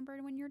be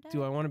remembered when you're dead?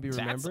 Do I want to be That's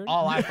remembered?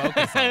 all I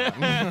focus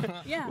on.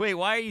 Yeah. Wait,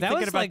 why are you That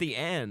thinking was about like- the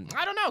end?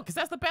 I don't know, because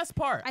that's the best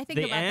part. I think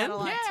The about that end? a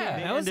lot Yeah.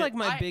 too. That was like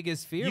my I-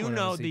 biggest fear. You when I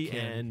know was a the kid.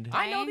 end.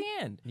 I know Dying?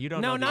 the end. You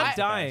don't No, know the not end.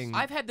 dying.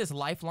 I've had this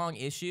lifelong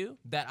issue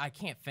that I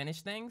can't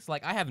finish things.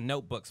 Like I have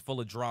notebooks full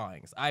of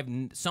drawings.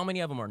 So many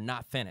of them are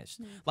not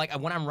finished. Like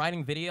when I'm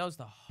writing videos,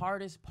 the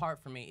hardest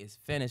part for me is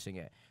finishing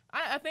it.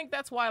 I think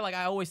that's why like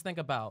I always think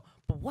about,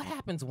 but what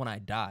happens when I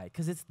die?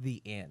 Because it's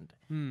the end.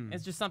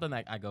 It's just something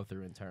that I go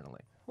through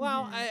internally.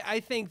 Well, I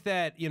think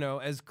that,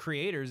 as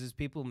creators, as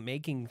people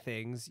making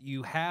things,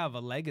 you have a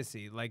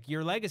legacy. Like,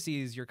 your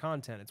legacy is your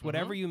content. It's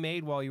whatever you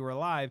made while you were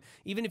alive.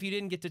 Even if you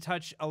didn't get to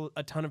touch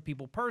a ton of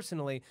people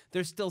personally,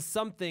 there's still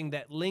something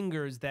that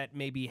lingers that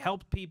maybe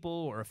helped people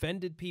or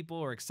offended people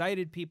or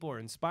excited people or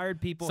inspired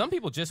people. Some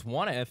people just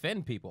want to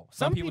offend people.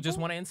 Some people just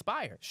people- want to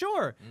inspire.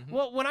 Sure.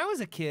 Well, when I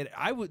was a kid,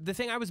 the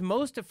thing I was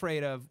most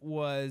afraid of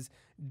was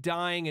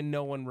dying and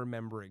no one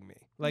remembering me.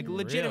 Like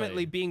legitimately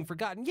Really? being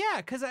forgotten. Yeah,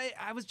 because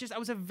I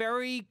was a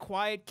very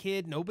quiet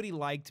kid. Nobody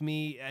liked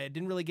me. I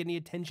didn't really get any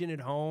attention at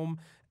home.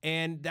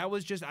 And I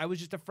was just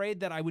afraid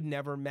that I would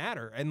never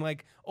matter. And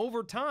like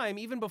over time,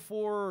 even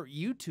before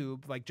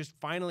YouTube, like just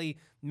finally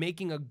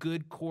making a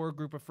good core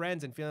group of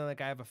friends and feeling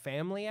like I have a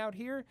family out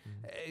here,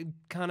 it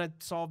kind of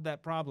solved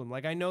that problem.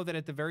 Like I know that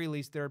at the very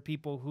least there are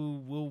people who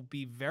will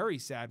be very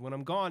sad when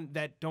I'm gone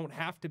that don't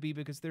have to be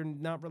because they're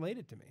not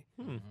related to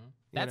me.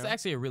 That's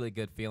actually a really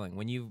good feeling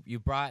when you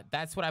brought.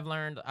 That's what I've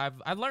learned.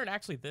 I've learned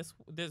actually this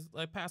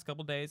like past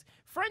couple days.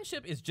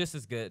 Friendship is just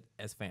as good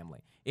as family.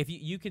 If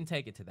you can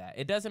take it to that,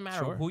 it doesn't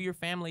matter who your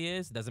family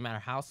is. It doesn't matter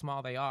how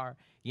small they are.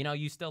 You know,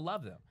 you still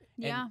love them.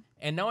 Yeah.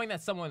 And knowing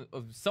that someone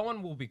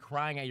will be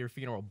crying at your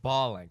funeral,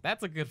 bawling,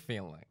 that's a good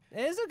feeling.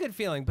 It is a good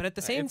feeling, but at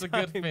the same time, it's a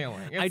good feeling.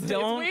 It's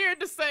weird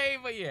to say,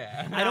 but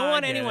yeah. I don't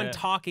want anyone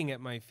talking at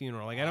my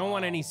funeral. Like I don't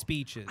want any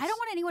speeches. I don't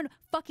want anyone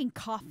fucking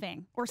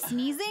coughing or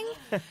sneezing.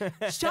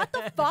 Shut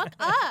the fuck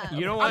up.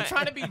 You don't want. I'm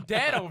trying to be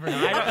dead over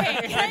here.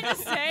 Okay, can I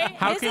just say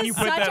How this can is you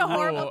put such that a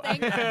horrible rule? thing?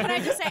 Can I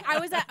just say I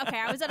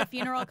was at a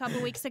funeral a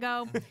couple weeks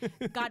ago.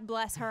 God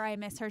bless her. I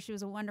miss her. She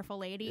was a wonderful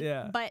lady.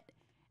 Yeah. But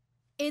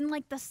in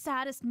like the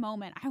saddest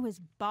moment, I was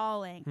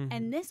bawling,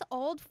 and this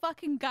old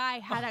fucking guy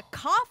had a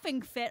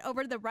coughing fit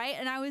over to the right,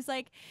 and I was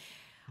like,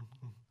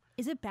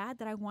 is it bad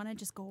that I want to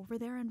just go over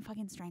there and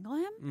fucking strangle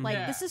him?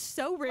 Like, this is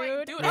so rude.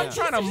 Like, dude, I'm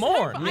trying to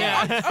mourn.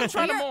 I'm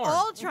trying to You're mourn.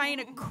 all trying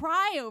to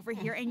cry over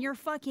here, and you're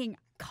fucking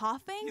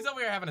coughing. He's over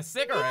here having a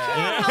cigarette.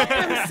 help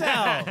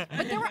himself.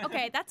 But there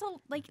were that's a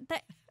like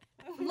that.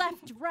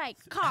 Left, right,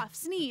 cough,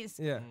 sneeze.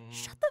 Yeah.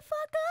 Shut the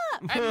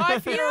fuck up. At my You know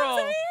funeral, what I'm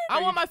saying?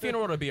 I want my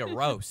funeral to be a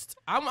roast.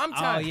 I'm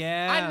telling you.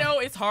 yeah. I know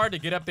it's hard to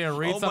get up there and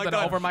read something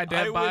over my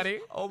dead body.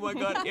 Oh my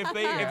god!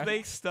 If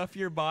they stuff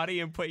your body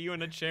and put you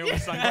in a chair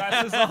with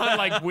sunglasses on,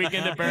 like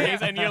Weekend at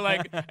Bernie's, and you're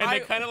like, and they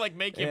kind of like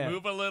make you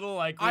move a little,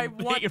 like I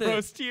when want they the-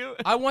 roast you.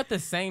 I want the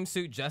same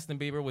suit Justin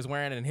Bieber was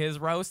wearing in his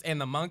roast, and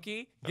the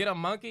monkey. Get a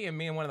monkey and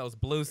me in one of those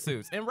blue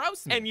suits and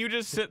roast me. And you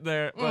just sit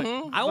there. Like,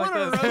 I want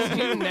to roast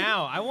you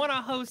now. I want to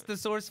host the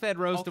SourceFed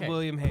roast of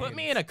William Haynes. Put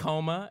me in a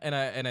coma, in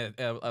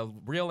a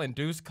real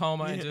induced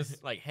coma, and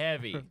just like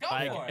heavy, for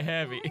like it.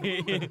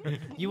 heavy.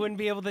 You wouldn't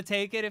be able to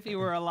take it if you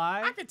were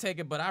alive. I could take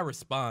it, but I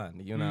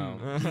respond. You know,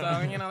 so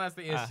that's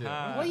the issue.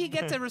 Well, you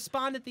get to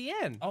respond at the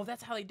end. Oh,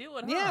 that's how they do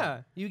it. Huh?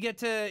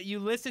 Yeah, you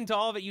listen to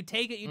all of it. You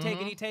take it, you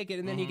take it, you take it,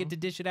 and then you get to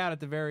dish it out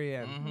at the very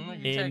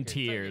end. In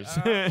tears.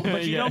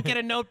 But you don't get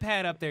a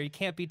notepad up there. You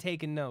can't be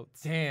taking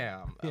notes.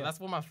 Damn, that's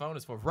what my phone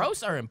is for.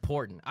 Roasts are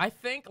important. I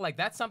think like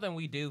that's something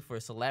we do for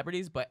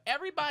celebrities, but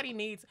everybody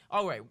needs.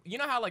 Oh wait, you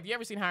know how like you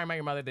ever seen How I Met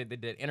Your Mother? They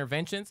did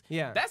interventions.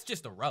 Yeah. That's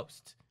just a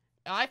roast.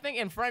 I think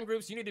in friend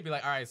groups you need to be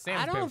like, all right,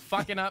 Sam's been don't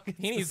fucking up.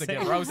 He needs to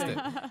get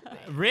roasted.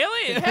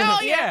 Really?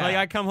 Hell yeah. Like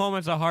I come home,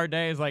 it's a hard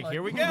day. It's like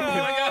here we go.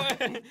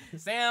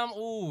 Sam,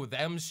 ooh,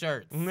 them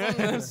shirts.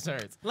 Them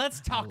shirts.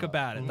 Let's talk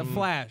about it. The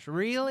Flash,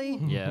 really?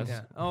 Yes.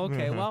 Yeah. Oh,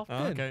 okay. Well,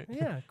 good. Okay.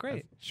 Yeah,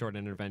 great. Short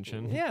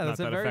intervention. Yeah, that's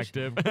not a that very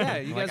effective. Yeah,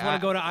 you guys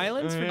want to go to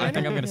islands for dinner? I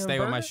think I'm gonna You stay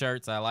know, with my burger?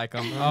 shirts. I like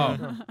them.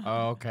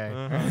 Oh, okay.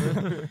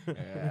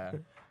 Yeah.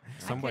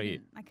 Somebody.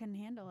 I couldn't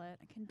handle it.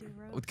 I couldn't do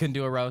roast. Couldn't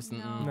do a roast.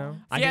 No. No.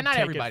 I Yeah, could not take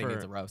it everybody for-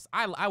 needs a roast.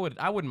 I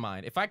wouldn't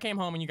mind if I came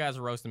home and you guys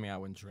were roasting me. I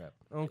wouldn't trip.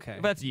 Okay.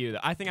 That's you.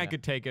 I think I Yeah.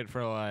 could take it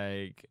for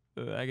like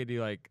I could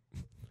do like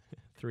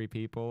 3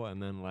 people,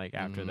 and then like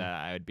after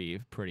that I would be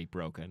pretty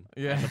broken.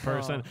 Yeah. As a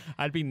person,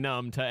 I'd be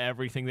numb to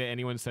everything that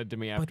anyone said to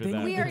me after then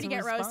that. We get already to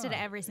get roasted respond.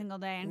 every single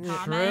day in Yeah.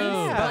 comments.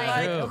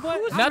 True. Like,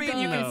 What- Nothing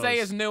I you mean, can say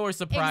is new or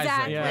surprising.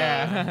 Exactly.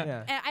 Yeah.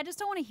 Yeah. and I just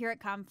don't want to hear it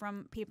come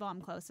from people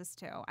I'm closest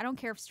to. I don't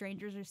care if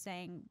strangers are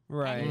saying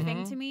Right.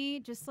 anything to me.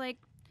 Just like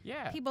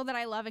Yeah. people that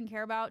I love and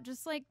care about,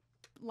 just like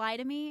lie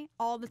to me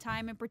all the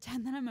time and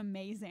pretend that I'm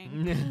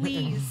amazing.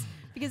 Please.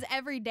 Because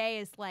every day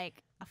is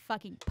like a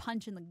fucking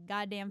punch in the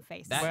goddamn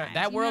face. That sometimes.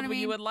 that You know world what I where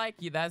you mean? would like,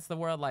 that's the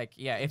world like,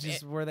 yeah. If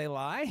Just where they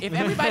lie? if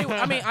everybody,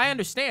 I mean, I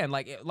understand.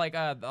 Like Not I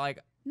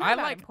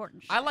about like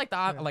important I shit. like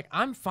like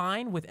I'm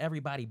fine with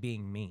everybody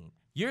being mean.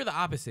 You're the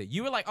opposite.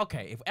 You were like,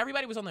 okay, if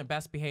everybody was on their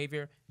best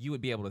behavior, you would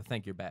be able to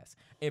think you're best.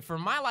 If for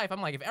my life,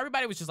 I'm like, if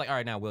everybody was just like, all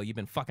right, now Will, you've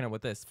been fucking up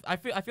with this. I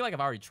feel like I've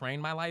already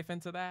trained my life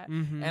into that,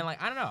 and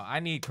like I don't know, I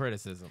need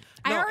criticism.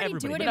 I already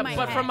everybody do it does. in my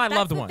But head. from my That's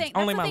loved the ones. thing.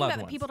 Only That's my the thing loved that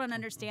ones. people don't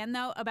understand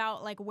though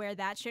about like where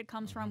that shit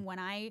comes from. When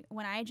I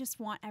just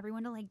want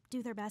everyone to like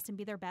do their best and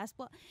be their best.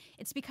 Well,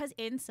 it's because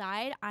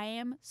inside I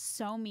am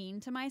so mean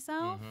to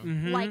myself,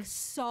 like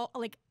so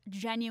like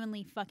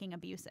genuinely fucking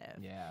abusive.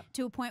 Yeah.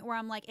 To a point where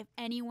I'm like, if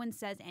anyone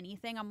says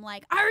anything, I'm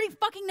like, I already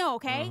fucking know,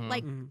 okay?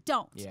 Like,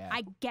 don't. Yeah.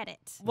 I get it.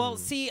 Well,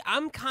 see,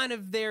 I'm kind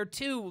of there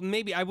too.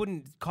 Maybe I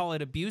wouldn't call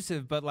it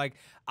abusive, but like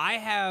I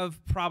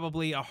have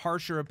probably a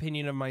harsher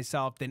opinion of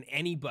myself than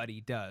anybody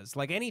does.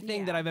 Like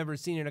anything that I've ever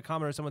seen in a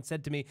comment or someone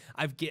said to me,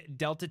 I've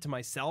dealt it to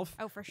myself.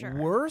 Oh, for sure.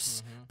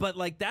 Worse. But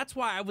like that's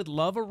why I would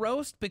love a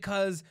roast,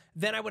 because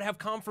then I would have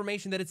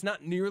confirmation that it's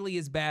not nearly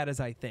as bad as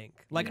I think.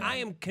 Like I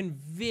am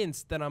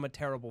convinced that I'm a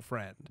terrible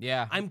friend.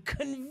 Yeah. I'm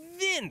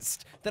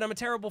convinced that I'm a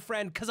terrible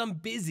friend because I'm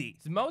busy.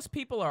 Most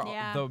people are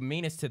Yeah. the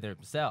meanest to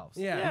themselves.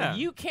 Yeah. Yeah.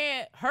 You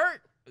can't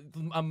hurt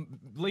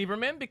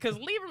Lieberman, because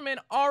Lieberman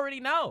already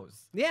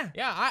knows. Yeah.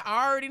 Yeah,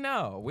 I already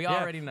know. We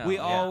already know. We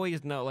Yeah.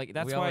 always know. Like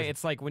that's We why always-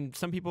 it's like when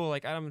some people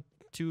like I'm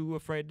too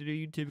afraid to do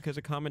YouTube because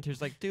of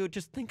commenters. Like, dude,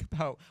 just think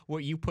about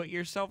what you put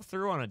yourself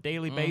through on a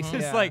daily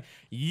basis. Yeah. Like,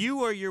 you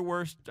are your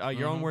worst,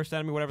 your own worst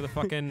enemy. Whatever the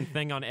fucking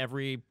thing on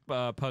every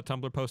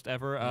Tumblr post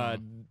ever.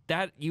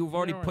 That you've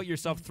already put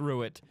yourself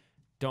through it.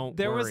 Don't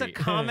There was a worry.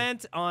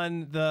 comment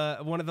on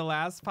one of the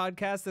last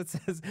podcasts that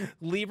says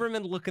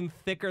Lieberman looking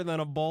thicker than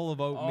a bowl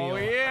of oatmeal. Oh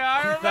yeah, I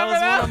remember That was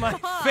that. one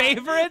of my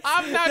favorites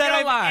I'm not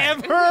that gonna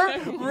I've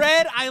lie. ever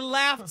read. I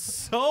laughed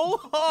so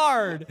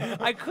hard.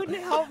 I couldn't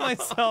help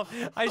myself.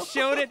 I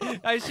showed it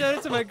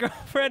to my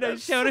girlfriend. I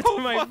showed it to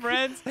my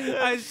friends.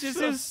 It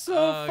was so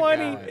Oh,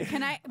 funny. God.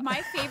 Can I? My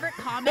favorite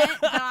comment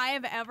that I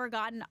have ever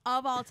gotten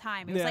of all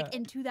time. It was like Yeah.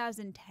 in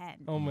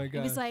 2010. Oh my It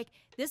god. was like,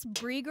 this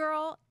Brie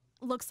girl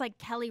looks like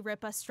Kelly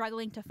Ripa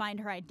struggling to find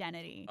her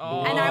identity.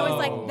 Oh. And I was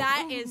like,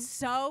 that is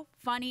so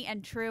funny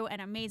and true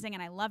and amazing,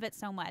 and I love it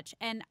so much.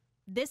 And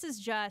this is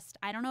just,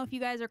 I don't know if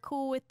you guys are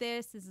cool with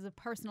this. This is a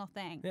personal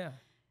thing. Yeah.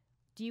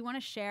 Do you want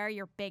to share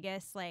your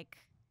biggest, like,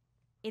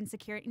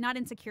 insecurity, not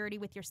insecurity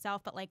with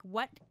yourself, but like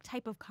what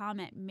type of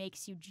comment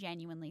makes you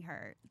genuinely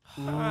hurt?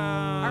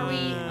 Are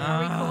we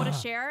cool to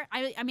share?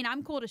 I mean,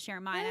 I'm cool to share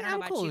mine. I don't know I'm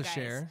about cool you to guys.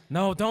 share.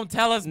 No, don't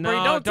tell us, Bree. No,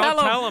 Don't don't tell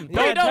tell them. 'em.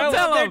 Bree, Yeah, don't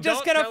tell them. They're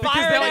just gonna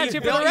fire they'll at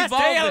you for the they'll rest of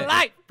evolve your it.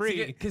 life,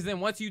 Bree. Because then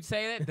once you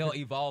say that, they'll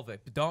evolve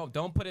it.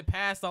 Don't put it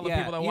past all the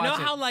people that you watch know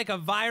it. how like a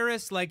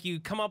virus, like you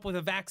come up with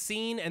a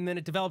vaccine and then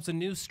it develops a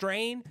new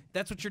strain?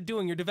 That's what you're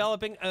doing. You're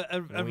developing a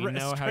We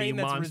know strain how you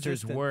that's monsters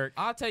resistant. work.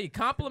 I'll tell you,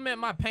 compliment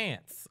my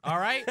pants. All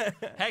right.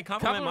 Hey,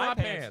 Compliment my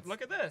pants.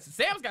 Look at this.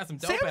 Sam's got some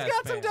dope Sam's ass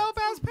got some pants. dope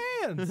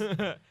ass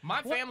pants.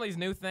 My family's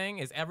new thing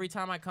is every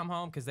time I come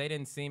home, because they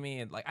didn't see me,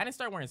 and like I didn't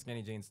start wearing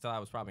skinny jeans until I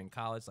was probably in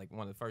college, like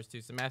one of the first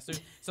 2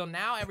 semesters. So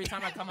now every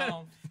time I come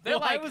home, they're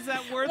Why like, was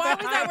that worth Why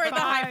the was that high worth the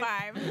high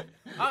five?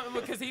 five?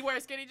 because he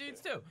wears skinny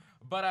jeans too.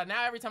 But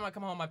now every time I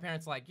come home, my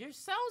parents are like, you're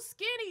so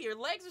skinny, your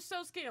legs are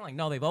so skinny. I'm like,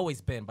 no, they've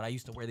always been, but I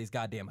used to wear these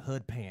goddamn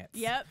hood pants.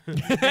 Yep.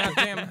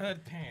 Goddamn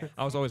hood pants.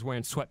 I was always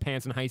wearing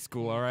sweatpants in high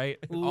school. All right.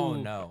 Oh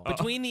Ooh. no.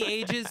 Between the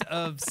ages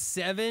of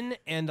 7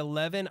 and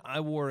 11, I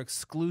wore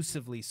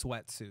exclusively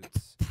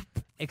sweatsuits.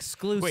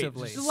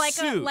 Exclusively. just like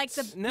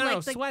Suits. the No, like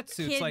no, the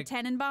sweatsuits, kid like-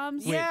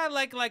 Tenenbaums. Yeah,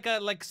 like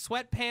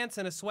sweatpants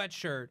and a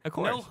sweatshirt. Of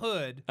course. No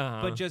hood,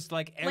 Uh-huh. but just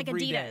like Like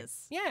every day.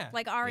 Adidas. Yeah.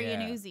 Like Ari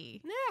Yeah. and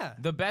Uzi. yeah.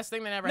 The best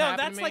thing that ever No,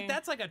 happened to me.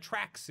 that's like a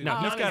tracksuit. No,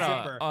 he's not got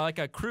a zipper. like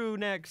a crew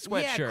neck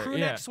sweatshirt. Yeah, crew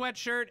neck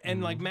sweatshirt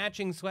and like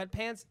matching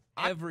sweatpants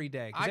every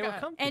day because I they were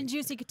got- comfy. And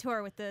Juicy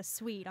Couture with the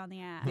sweet on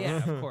the ass. yeah,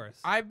 of course.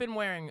 I've been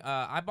wearing.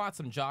 I bought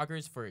some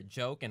joggers for a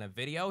joke in a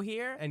video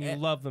here, And you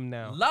love them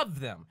now. love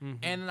them.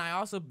 And then I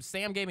also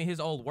Sam gave me his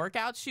old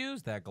workout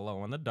shoes that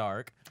glow in the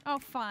dark. Oh,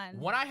 fun.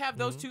 When I have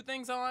those 2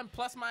 things on,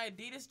 plus my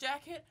Adidas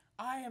jacket,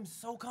 I am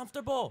so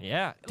comfortable.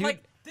 Yeah, dude.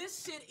 Like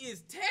this shit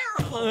is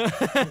terrible.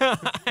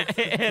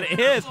 it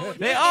is.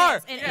 They are.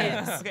 It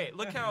Yeah. is. Okay,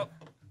 look how.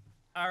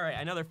 All right,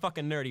 I know they're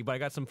fucking nerdy, but I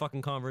got some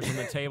fucking Converse on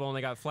the table and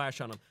they got flash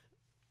on them.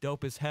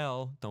 Dope as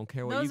hell. Don't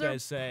care what Those you are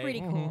guys say.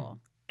 pretty cool.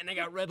 And they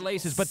got red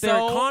laces, but So-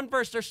 they're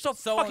Converse. They're so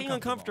fucking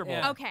uncomfortable. uncomfortable.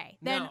 Yeah. Okay,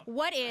 then No.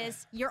 what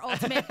is your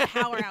ultimate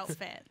power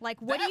outfit?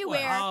 Like, what do That you one.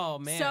 wear? Oh,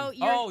 man. So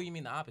you're, Oh, you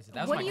mean the opposite?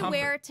 That's what my do you comfort.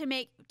 wear to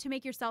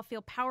make yourself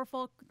feel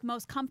powerful,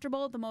 most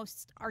comfortable, the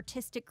most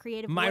artistic,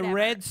 creative? My whatever?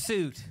 red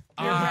suit.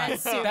 Your red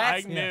suit.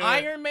 That's I knew it.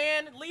 Iron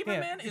Man.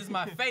 Lieberman is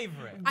my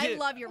favorite. I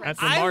love your red That's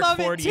suit. the I Mark love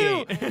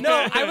 48. it too.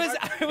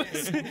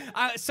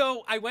 No,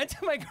 so I went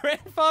to my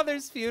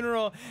grandfather's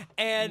funeral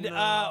and Rest in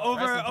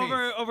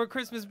peace. over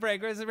Christmas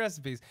break.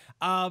 Recipes.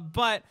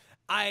 But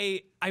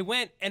I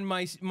went and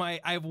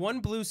I have one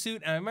blue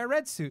suit and I have my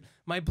red suit.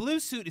 My blue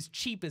suit is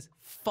cheap as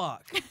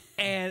fuck,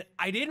 and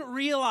I didn't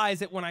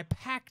realize it when I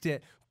packed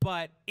it.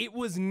 But it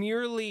was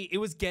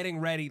getting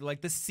ready.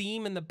 Like the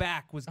seam in the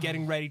back was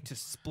getting ready to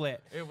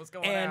split. It was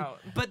going out.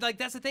 But like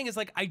that's the thing is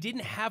like I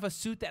didn't have a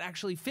suit that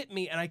actually fit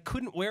me, and I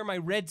couldn't wear my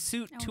red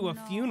suit to a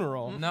no.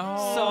 funeral. No.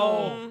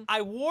 So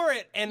I wore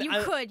it, and You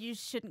could. You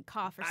shouldn't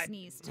cough or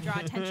sneeze to draw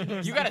attention to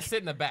yourself. You gotta sit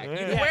in the back. You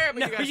can Yeah. wear it, but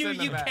No, you gotta sit in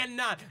the you back.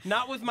 cannot.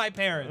 Not with my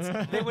parents.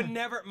 They would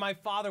never. My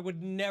father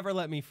would never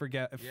let me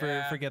forget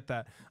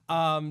that.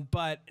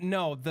 But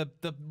no, the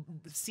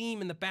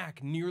seam in the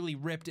back nearly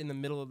ripped in the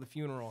middle of the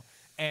funeral.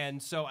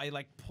 And so I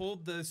like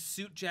pulled the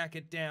suit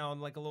jacket down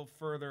like a little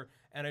further,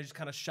 and I just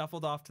kind of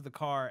shuffled off to the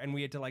car, and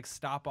we had to like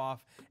stop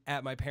off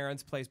at my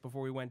parents' place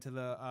before we went to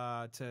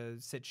the to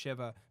sit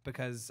Shiva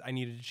because I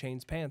needed to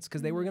change pants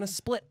because they were gonna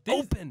split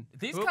open.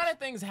 These kind of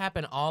things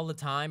happen all the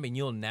time, and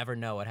you'll never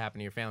know what happened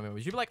to your family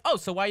members. You'll be like, oh,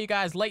 so why are you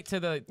guys late to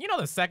the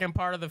second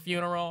part of the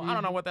funeral? I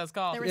don't know what that's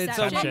called. The It's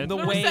reception. the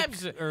The wake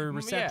reception. or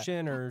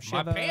reception or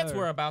Shiva. My pants or-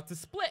 were about to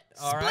split.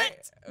 All right.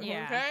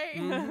 Yeah.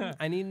 Okay.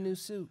 I need a new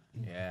suit.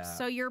 Yeah.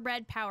 So your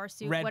red power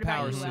suit. Red what about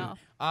power you, suit. Will?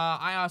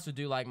 I also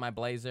do like my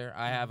blazer.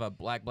 I have a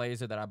black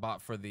blazer that I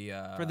bought for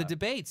the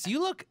debates. You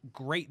look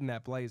great in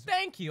that blazer.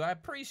 Thank you, I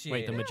appreciate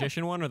Wait, it. the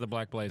magician one or the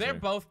black blazer? They're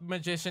both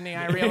magician-y.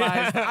 I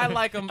realized. I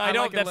like them. I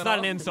don't. Like That's not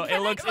an insult. It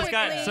looks. It's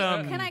got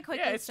some. Can I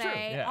quickly it's true,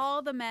 say yeah.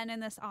 all the men in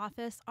this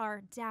office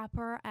are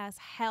dapper as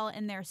hell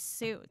in their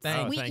suits.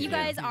 Thank you. You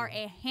guys are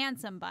a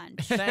handsome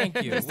bunch.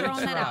 Thank you. Just We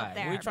throwing that try. out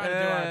there. We try to do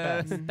our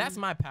best. That's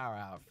my power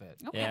outfit.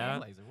 Okay. Yeah.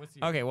 Blazer, what's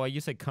yours? Okay, well, you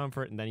said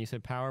comfort and then you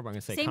said power, but I'm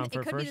gonna say Same, comfort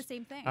it could first. be the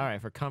same thing. All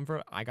right, for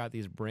comfort, I got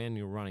these brand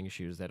new running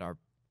shoes that are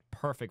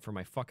perfect for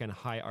my fucking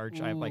high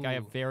arch. I have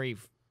Ooh. very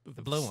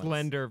The blue ones.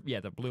 slender, yeah,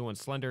 the blue ones,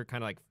 slender,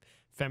 kind of like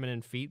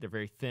feminine feet. They're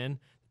very thin,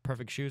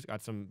 perfect shoes.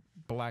 Got some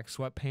black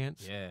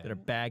sweatpants Yeah. that are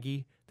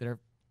baggy, that are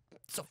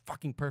so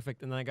fucking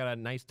perfect. And then I got a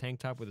nice tank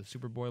top with a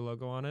Superboy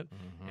logo on it,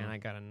 and I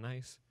got a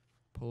nice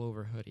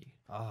pullover hoodie.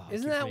 Oh,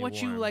 Isn't keeps that me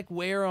what you warm. like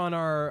wear on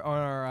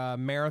our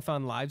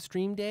marathon live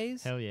stream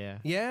days? Hell yeah.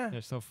 Yeah.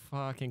 They're so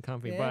fucking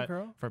comfy. Yeah, but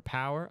girl. for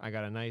power, I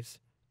got a nice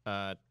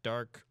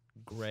dark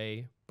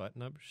gray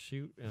button-up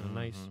shoot and a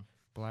nice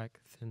black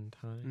thin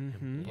tie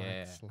and black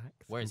Yeah. slacks.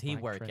 Where's and he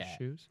black work dress at?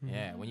 shoes.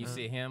 Yeah, when you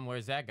see him,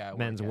 where's that guy?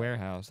 Men's work at?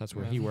 Warehouse. That's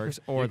where he works,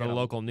 or the gonna-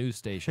 local news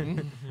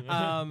station. You're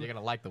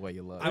gonna like the way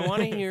you look. I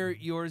want to hear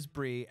yours,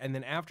 Bree, and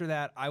then after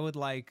that, I would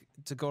like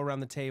to go around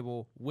the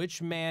table.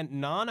 Which man,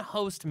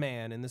 non-host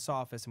man in this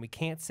office, and we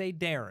can't say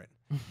Darren,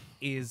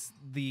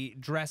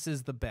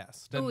 dresses the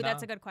best? Ooh,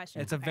 that's a good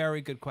question. It's a Okay.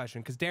 very good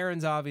question because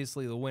Darren's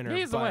obviously the winner.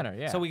 He's the but- winner,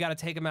 yeah. So we got to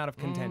take him out of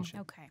contention.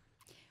 Okay.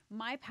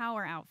 My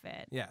power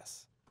outfit,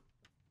 Yes.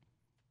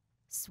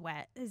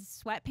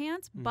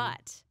 sweatpants,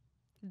 but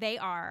they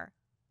are.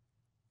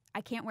 I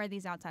can't wear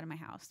these outside of my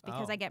house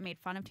because Oh. I get made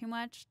fun of too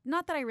much.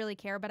 Not that I really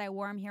care, but I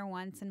wore them here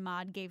once, and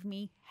Maud gave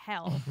me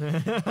hell.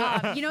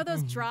 You know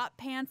those drop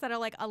pants that are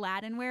like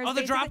Aladdin wears? Oh,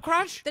 the drop basically?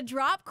 crotch? The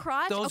drop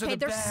crotch. Those are okay, the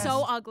they're best.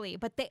 so ugly,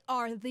 but they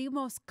are the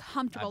most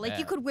comfortable. Like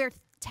you bet. could wear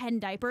 10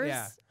 diapers.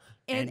 Yeah.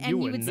 And And you you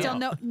would wouldn't still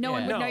know. know. No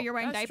one Yeah. would know No, you're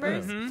wearing that's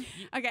diapers. true.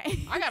 Okay.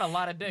 I got a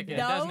lot of dick, and it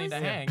does need to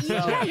Those- hang. So,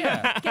 Yeah,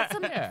 yeah. get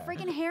some Yeah.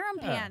 freaking harem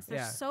pants. They're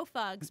Yeah. so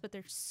fugs, but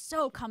they're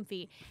so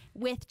comfy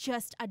with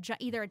just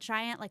either a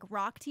giant like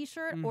rock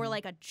t-shirt or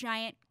like a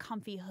giant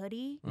comfy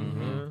hoodie.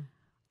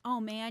 Oh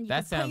man, you That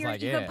can put sounds your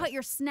like you it. can put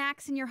your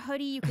snacks in your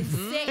hoodie. You can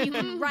sit. You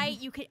can write.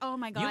 You can. Oh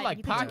my god, like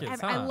you can do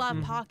pockets, I huh? love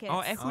pockets.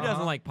 Oh, and who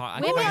doesn't like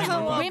pot?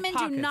 Women do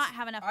pockets. not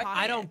have enough pockets.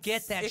 I don't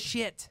get that If-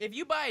 shit. If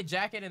you buy a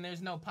jacket and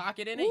there's no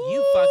pocket in it,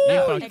 you fucked You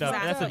up. fucked up. That's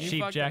a Exactly. You cheap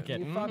fucked up. jacket.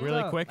 You fucked Really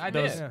up. quick, I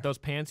those did. those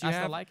pants you I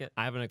still have, like it.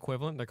 I have an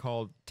equivalent. They're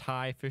called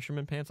Thai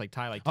fisherman pants, like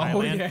Thai, like Oh,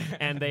 Thailand, yeah.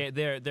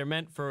 and they're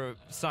meant for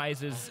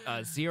sizes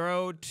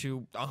 0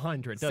 to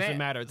 100. Doesn't Sam-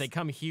 matter. They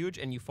come huge,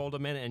 and you fold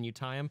them in and you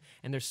tie them,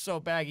 and they're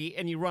so baggy,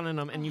 and you run in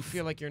them, and you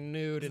feel like you're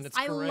nude, and it's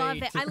I great. love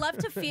it. I love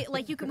to feel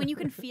like when you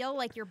can feel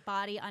like your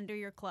body under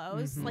your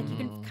clothes, like you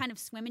can kind of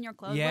swim in your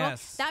clothes. a little.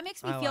 Yes, That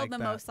makes me I feel like the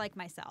that. most like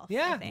myself.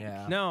 Yeah. I think.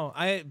 Yeah. No,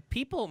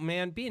 people,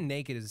 man, being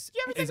naked is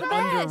ever think is about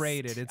that?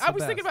 underrated. It's I the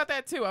was thinking best. about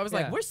that too. I was Yeah.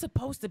 like, we're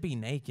supposed to be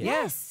naked.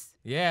 Yes.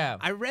 Yeah.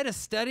 I read a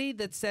study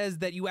that says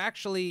that you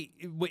actually,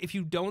 if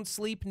you don't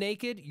sleep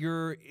naked,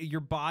 your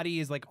body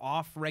is like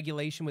off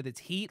regulation with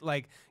its heat.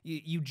 Like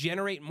you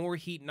generate more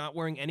heat not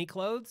wearing any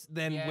clothes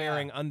than Yeah.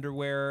 wearing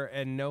underwear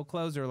and no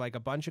clothes or like a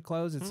bunch of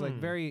clothes. It's like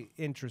very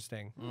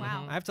interesting.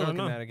 Wow. I have to I look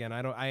don't at know. that again.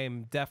 I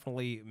am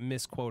definitely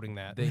misquoting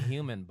that. The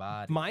human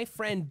body. My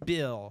friend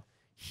Bill,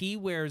 he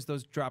wears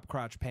those drop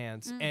crotch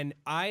pants, and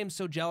I am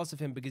so jealous of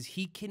him because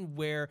he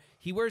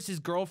wears his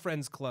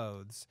girlfriend's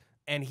clothes,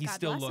 and he God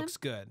still bless him. looks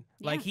good.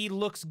 Yeah. Like he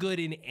looks good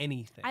in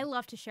anything. I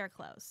love to share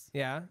clothes.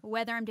 Yeah.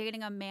 Whether I'm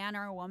dating a man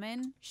or a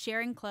woman,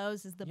 sharing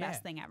clothes is the Yeah.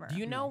 best thing ever. Do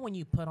you know when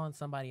you put on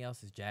somebody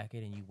else's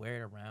jacket and you wear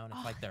it around,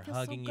 it's like they're It feels so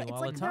hugging good. you It's all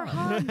like the they're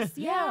time. hugs.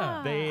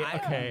 Yeah.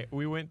 Okay,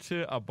 we went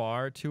to a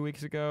bar 2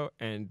 weeks ago,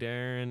 and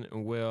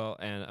Darren, Will,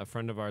 and a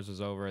friend of ours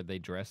was over. They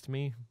dressed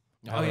me.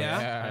 Oh,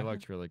 yeah? I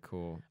looked really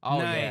cool. Oh,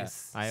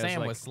 Nice. I was Sam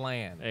like- was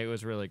slaying. It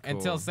was really cool.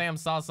 Until Sam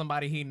saw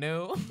somebody he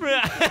knew,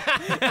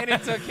 and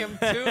it took him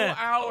 2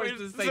 hours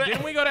to say,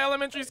 "Didn't we go to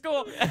elementary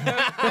school?"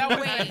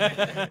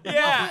 That was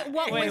yeah.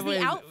 What was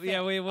the outfit?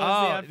 Yeah, wait, what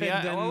was the outfit?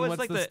 yeah, Then what was what's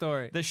like the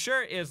story? The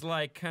shirt is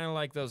like kind of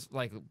like those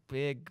like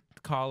big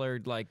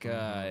collared like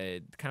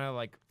kind of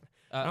like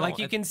Like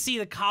you can see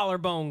the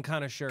collarbone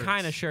kind of shirt.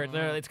 kind of shirt.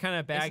 It's kind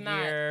of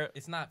baggier.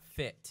 It's not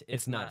fit.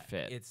 It's not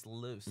fit. It's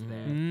loose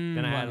there.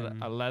 Then I had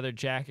a leather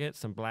jacket,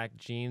 some black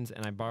jeans,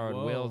 and I borrowed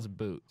Whoa. Will's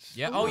boots.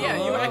 Yeah. Oh yeah.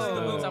 You actually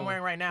the Whoa. boots I'm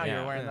wearing right now.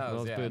 You're wearing those.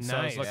 Will's Yeah. boots. So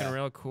I was Nice. looking Yeah.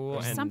 real cool.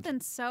 There's and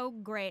something so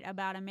great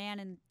about a man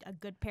in a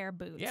good pair of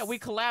boots. Yeah, we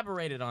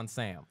collaborated on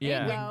Sam.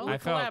 Yeah, go. We I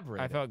felt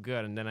collaborated.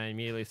 good, and then I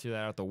immediately threw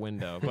that out the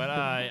window. But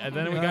and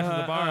then we got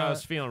to the bar, I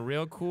was feeling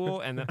real cool,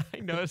 and then I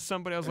noticed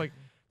somebody. I was like,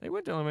 they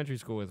went to elementary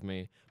school with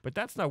me, but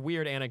that's not a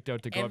weird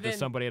anecdote to go And up to then-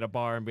 somebody at a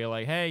bar and be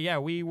like, hey, yeah,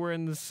 we were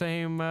in the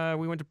same.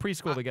 We went to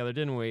preschool together,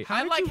 didn't we?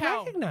 I like you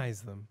how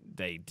recognize them.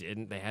 They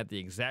didn't. They had the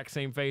exact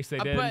same face they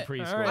did in but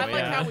preschool. all right. I like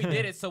yeah. how we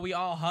did it. So we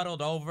all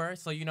huddled over,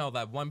 so you know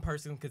that one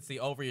person could see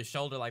over your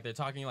shoulder, like they're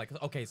talking. Like,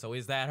 okay, so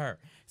is that her?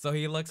 So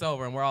he looks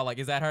over, and we're all like,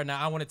 is that her? Now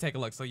I want to take a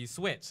look. So you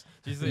switch.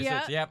 You switch.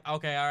 Yeah. Yep.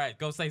 Okay. All right.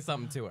 Go say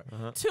something to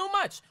her. Too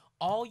much.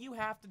 all you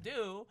have to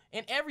do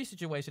in every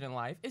situation in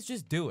life is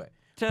just do it.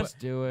 Just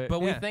do it. But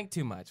we Yeah. think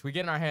too much. We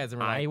get in our heads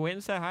and we're I like, went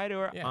and said hi to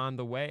her Yeah. on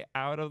the way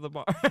out of the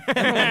bar.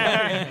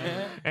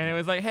 And it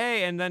was like,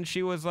 hey, and then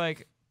she was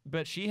like,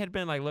 but she had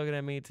been like looking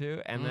at me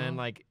too, and then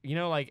like, you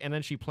know, like, and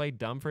then she played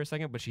dumb for a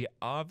second, but she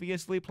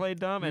obviously played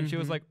dumb, and she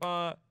was like,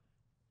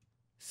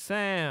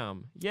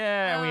 Sam,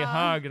 yeah, we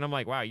hugged, and I'm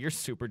like, wow, you're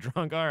super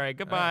drunk. All right,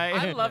 goodbye.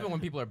 I love it when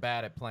people are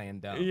bad at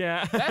playing dumb.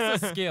 Yeah.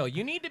 That's a skill.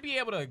 You need to be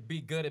able to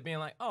be good at being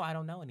like, oh, I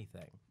don't know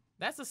anything.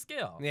 That's a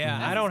skill. Yeah,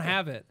 That's I a don't skill.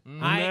 have it.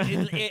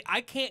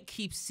 I can't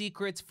keep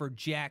secrets for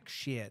jack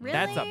shit. Really?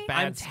 That's a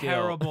bad I'm skill.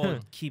 terrible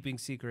at keeping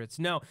secrets.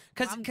 No,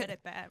 because I'm good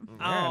at that. You're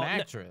an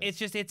actress.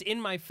 It's in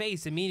my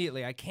face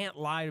immediately. I can't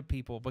lie to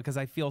people because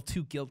I feel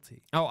too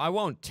guilty. Oh, I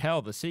won't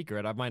tell the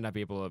secret. I might not be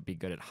able to be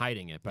good at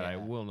hiding it, but I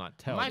will not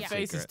tell My the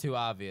face is secret. too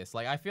obvious.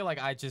 Like I feel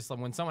like I just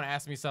when someone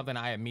asks me something,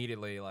 I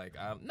immediately like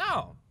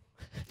no.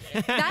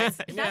 That's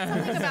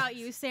something about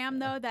you, Sam,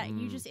 though, that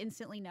you just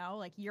instantly know.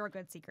 Like, you're a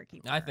good secret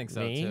keeper. I think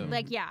so Me? too.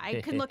 Like, yeah, I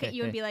can look at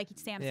you and be like,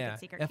 Sam's a Yeah. good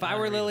secret If keeper. I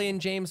were Lillian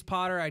James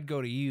Potter, I'd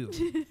go to you.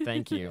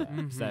 Thank you.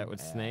 Is that what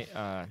Snake?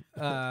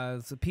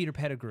 So Peter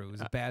Pettigrew is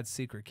a bad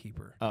secret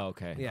keeper. Oh,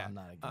 okay. Yeah. I'm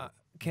not a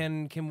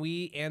good. Can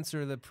we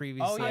answer the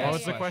previous? Oh, yeah, What yeah,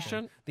 was the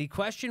question? The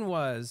question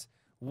was,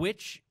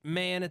 which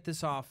man at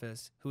this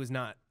office who is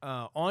not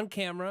on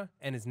camera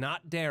and is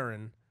not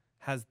Darren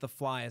has the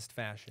flyest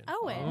fashion?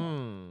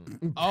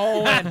 Owen.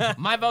 Owen.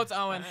 My vote's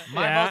Owen.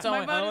 My vote's My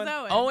Owen. vote is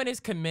Owen. Owen is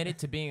committed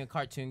to being a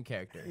cartoon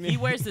character. He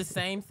wears the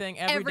same thing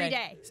every day.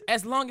 day.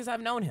 As long as I've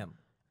known him.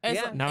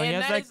 Yeah. Now he and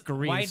has that that is-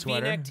 green White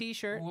sweater. V-neck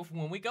T-shirt.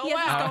 When we go He has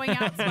his out, going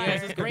out he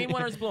has his sweater. green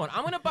one or his blue one.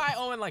 I'm gonna buy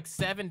Owen like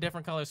 7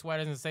 different color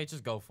sweaters and say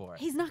just go for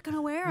it. He's not going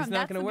to wear them. He's not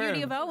That's gonna the wear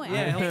beauty him. of Owen.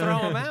 Yeah, he'll throw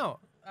them out.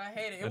 I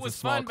hate it. It That's a was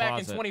small fun back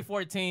in closet.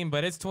 2014,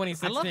 but it's I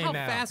 2016 love how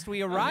now. fast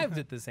we arrived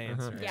at this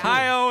answer. Yeah.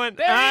 Hi, Owen.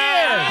 There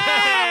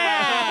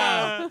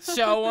Ah! he is.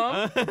 Show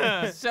him.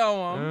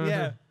 Show him.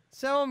 Yeah.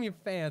 Show them your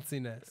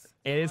fanciness.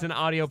 It is an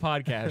audio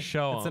podcast.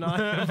 Show It's an 'em.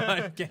 audio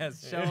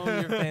podcast. Show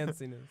them your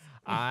fanciness.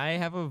 I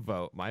have a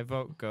vote. My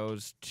vote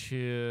goes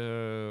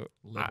to.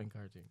 Living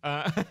cartoon.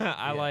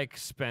 I like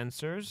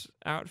Spencer's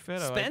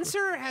outfit.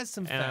 Spencer has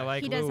some And I fashion.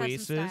 like He does have some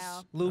Luis's.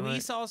 style.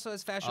 Luis also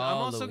has fashion. Oh, I'm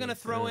also going to Luis,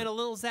 throw yeah. in a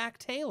little Zach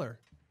Taylor.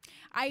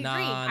 I agree.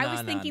 Nah, I was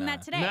nah, thinking nah,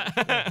 that today.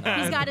 Nah,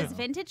 He's got no. his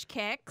vintage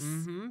kicks.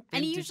 Mm-hmm.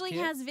 And he usually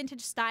has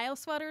vintage style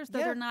sweaters, though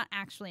Yeah. they're not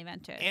actually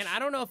vintage. And I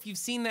don't know if you've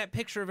seen that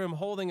picture of him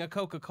holding a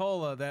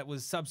Coca-Cola that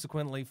was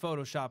subsequently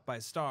photoshopped by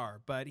Star,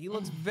 but he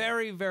looks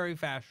very, very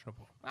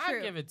fashionable. I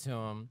True. give it to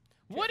him.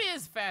 What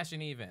is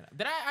fashion even?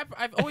 Did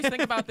I've always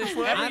think about this.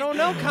 I don't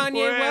know,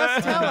 Kanye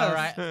West. Tell All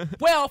us. right.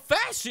 Well,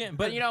 fashion.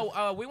 But you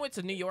know, we went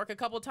to New York a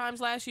couple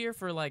times last year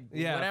for like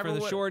Yeah, whatever. for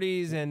the what-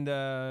 shorties and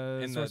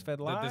in SourceFed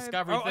the Live.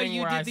 Discovery oh, thing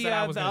you where did I the, said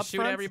I was the going to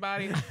shoot upfronts?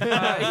 everybody.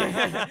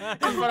 Oh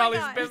But my all these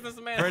God.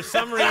 businessmen. For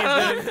some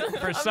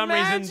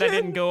reason, that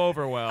didn't go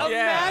over well.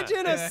 Yeah.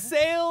 Imagine Yeah. a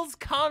sales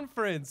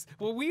conference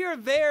where we are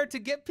there to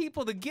get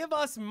people to give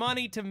us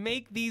money to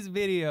make these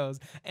videos.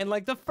 And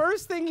like the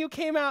first thing you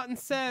came out and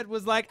said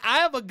was like, I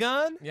have a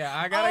gun. Yeah,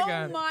 I got a oh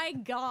gun. my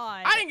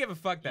God. I didn't give a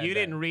fuck that You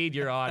day. didn't read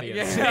your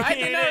audience. Yeah, I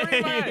did not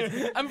read my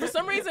audience. For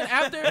some reason,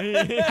 after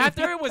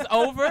it was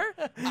over,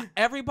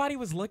 everybody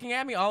was looking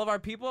at me, all of our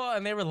people,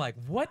 and they were like,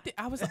 "What?"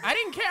 I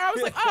didn't care. I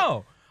was like,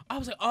 "Oh." I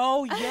was like,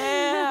 "Oh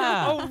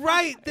yeah." Oh,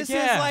 right. This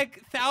Yeah. is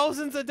like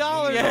thousands of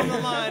dollars Yeah. on the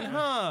line,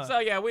 huh? So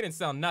yeah, we didn't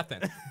sell nothing.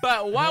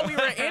 But while we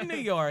were in New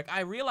York,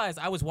 I realized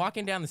I was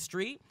walking down the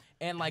street.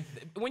 And like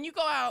when you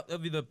go out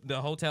of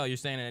the hotel you're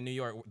staying in New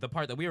York, the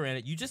part that we were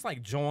in, you just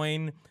like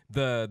join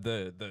the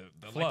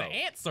Flow. like the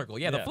ant circle,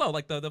 the Yeah. flow,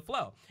 like the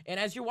flow. And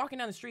as you're walking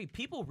down the street,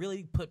 people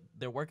really put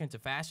their work into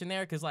fashion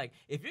there, because like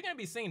if you're gonna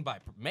be seen by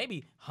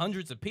maybe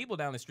hundreds of people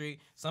down the street,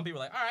 some people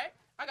are like, all right,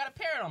 I got a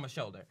parrot on my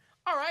shoulder.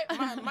 All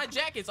right, my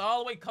jacket's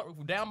all the way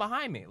down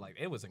behind me. Like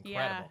it was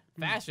incredible.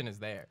 Fashion is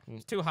there.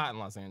 It's too hot in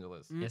Los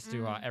Angeles. It's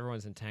too hot.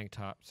 Everyone's in tank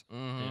tops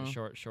and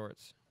short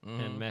shorts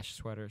and mesh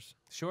sweaters.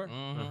 Sure.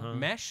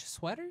 Mesh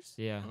sweaters?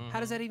 Yeah. How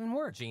does that even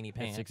work? Genie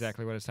pants. That's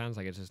exactly what it sounds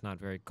like. It's just not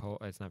very cold.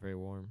 It's not very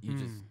warm. You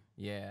just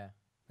yeah.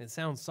 It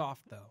sounds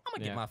soft though. I'm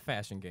gonna Yeah. get my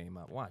fashion game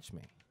up. Watch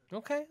me.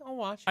 Okay, I'll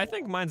watch. I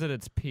think mine's at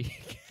its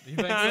peak. You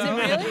think Is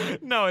it really?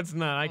 No, it's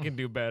not. I can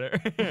do better.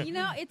 You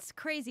know, it's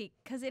crazy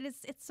because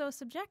it's so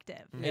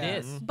subjective. It Yeah.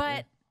 is.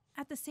 But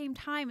at the same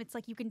time, it's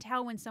like you can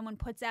tell when someone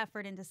puts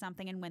effort into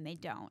something and when they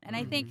don't. And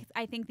I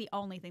think the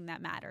only thing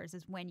that matters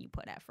is when you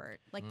put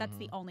effort. Like that's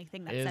the only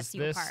thing that sets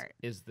you apart.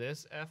 Is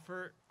this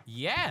effort?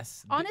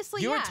 Yes.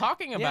 Honestly, you were yeah.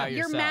 talking about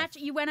You're yourself.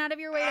 You went out of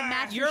your way to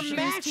match your you're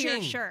shoes to your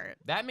matching. shirt.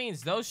 That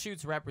means those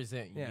shoots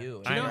represent Yeah.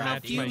 you. Do you know how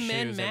match few my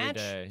men shoes match?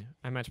 every day.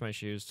 I match my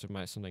shoes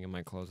to something in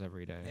my clothes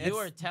every day. You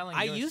were telling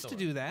I your used to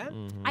story. do that.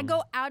 I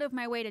go out of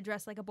my way to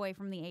dress like a boy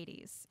from the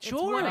 80s. It's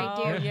Sure. what I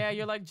do. Oh, yeah,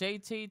 you're like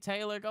JT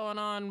Taylor going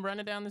on,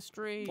 running down the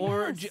street.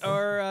 Or Yes.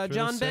 or the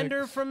John six.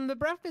 Bender from the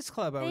Breakfast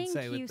Club, I would Thank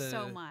say, you with the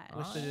so much.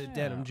 with the Oh,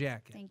 denim yeah.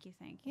 jacket. Thank you.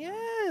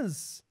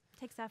 Yes.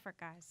 Takes effort,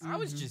 guys. I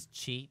was just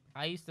cheap.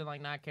 I used to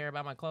like not care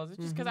about my clothes.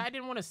 It's just because I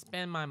didn't want to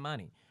spend my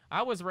money.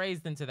 I was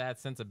raised into that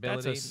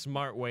sensibility. That's a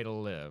smart way to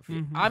live.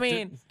 I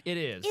mean, It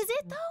is. Is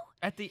it though?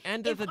 At the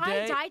end If of the I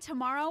day, die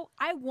tomorrow,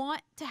 I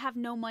want to have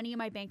no money in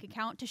my bank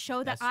account to show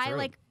that That's I true.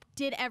 like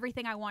did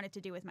everything I wanted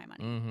to do with my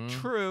money.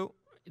 true.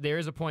 There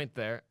is a point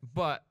there,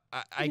 but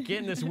I get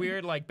in this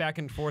weird like back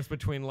and forth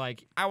between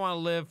like I want to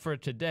live for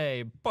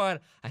today,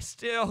 but I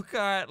still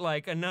got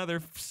like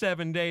another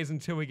 7 days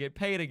until we get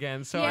paid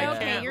again. So Yeah, I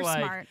okay, can't you're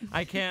like smart.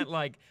 I can't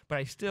like, but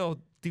I still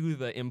do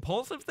the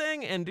impulsive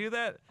thing and do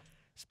that.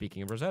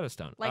 Speaking of Rosetta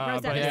Stone, Like but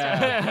Rosetta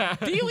yeah.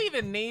 do you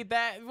even need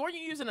that? Weren't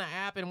you using an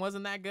app and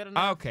wasn't that good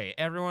enough? Okay,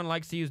 everyone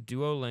likes to use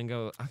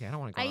Duolingo. Okay, I don't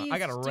want to I go on. use I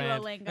got to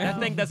rant. Duolingo. That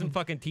thing doesn't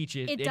fucking teach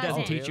you. It doesn't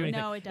doesn't. teach you anything.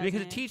 No, it Because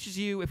doesn't. it teaches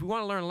you, if you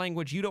want to learn a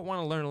language, you don't want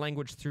to learn a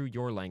language through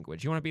your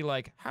language. You want to be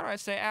like, how do I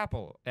say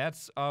apple?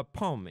 That's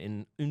pomme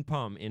in une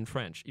pomme in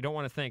French. You don't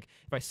want to think,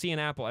 if I see an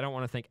apple, I don't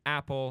want to think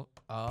apple,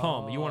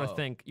 pomme. You want to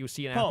think, you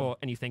see an Pomme. apple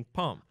and you think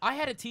pomme. I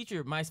had a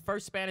teacher, my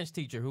first Spanish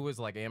teacher, who was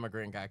like an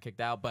immigrant and got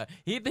kicked out, but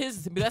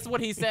that's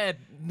what he said.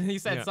 He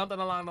said Yeah. something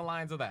along the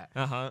lines of that.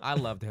 Uh-huh. I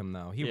loved him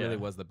though. He Yeah. really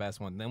was the best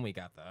one. Then we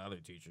got the other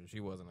teacher. She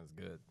wasn't as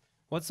good.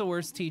 What's the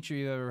worst teacher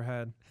you've ever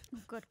had?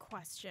 Good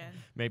question.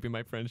 Maybe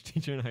my French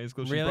teacher in high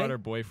school, she Really? brought her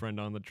boyfriend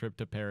on the trip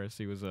to Paris.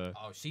 He was a,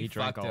 Oh, she he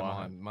drank fucked a him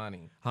lot. on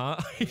money. Huh?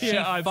 She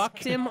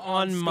fucked him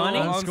on money?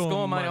 On School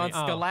school money, money.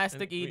 on Oh.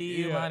 Scholastic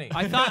EDU Yeah. money.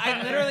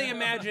 I literally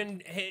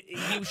imagined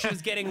she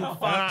was getting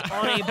fucked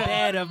on a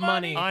bed of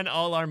money. On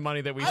all our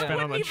money that we I spent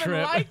wouldn't on the even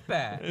trip. like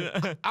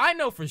that. I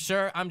know for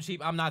sure I'm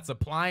cheap. I'm not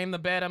supplying the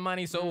bed of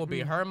money, so it will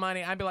be her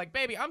money. I'd be like,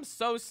 baby, I'm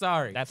so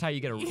sorry. That's how you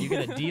get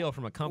a deal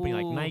from a company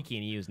like Ooh. Nike,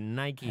 and you use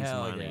Nike's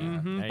Hell money. yeah.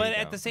 There you But go.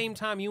 at the same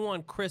time, you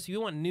want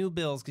new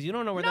bills because you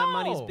don't know where that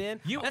money's No. been.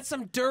 You- That's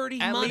some dirty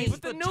at money. least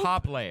But the the new-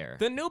 top layer.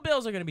 The new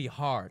bills are gonna be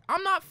hard.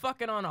 I'm not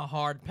fucking on a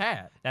hard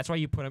pad. That's why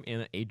you put them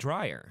in a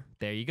dryer.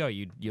 There you go.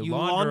 You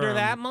launder 'em,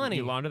 that money.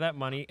 You launder that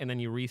money, and then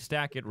you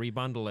restack it,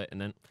 rebundle it, and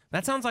then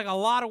That sounds like a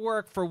lot of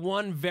work for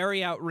one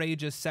very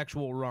outrageous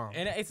sexual wrong.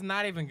 And it's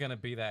not even gonna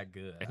be that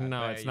good. I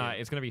no, bet it's you. not.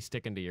 It's gonna be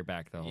sticking to your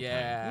back the whole time.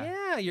 Yeah.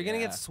 Yeah, you're gonna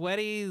Yeah. get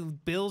sweaty.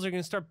 Bills are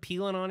gonna start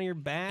peeling onto your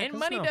back. And That's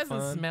money not doesn't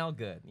fun. smell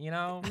good, you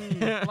know?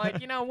 Like,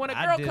 you know, when a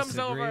I girl comes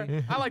over,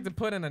 disagree. I like to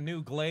put in a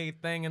new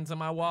Glade thing into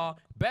my wall.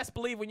 Best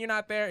believe when you're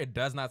not there, it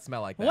does not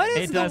smell like that. What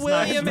is It the does not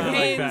William smell like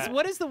Haynes? that.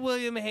 What is the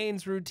William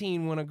Haynes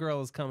routine when a girl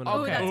is coming Okay.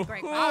 over? That's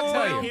great. I'll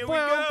tell you. Here we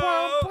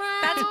go.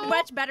 That's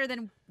much better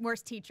than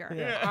worst teacher.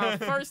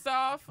 First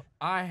off,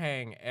 I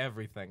hang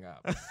everything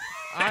up.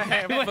 I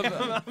hang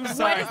I'm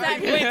sorry. does that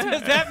mean? Wait,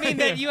 does that mean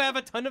that you have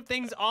a ton of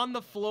things on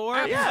the floor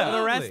for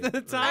the rest of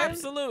the time?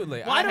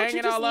 Absolutely. Why I don't hang you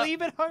it just all up.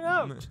 leave it hung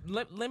up?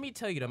 Let me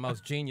tell you the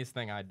most genius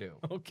thing I do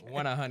Okay.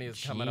 when a honey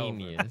is coming over.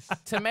 Genius.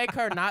 To make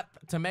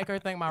her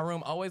think my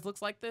room always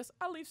looks like this,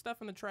 I leave stuff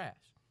in the trash.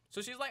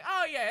 So she's like,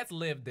 "Oh yeah, it's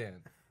lived in.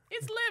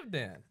 It's lived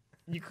in."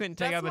 You couldn't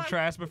take That's out the my-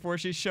 trash before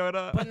she showed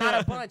up. But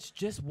not a bunch,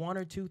 just one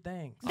or two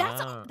things.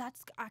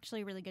 That's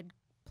actually a really good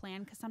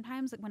plan because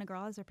sometimes like when a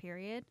girl has her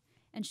period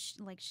and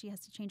she has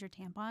to change her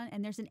tampon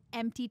and there's an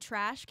empty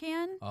trash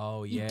can.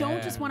 Oh yeah. You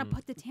don't just want to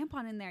put the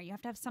tampon in there. You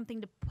have to have something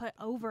to put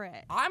over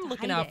it. I'm to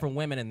looking hide out it. for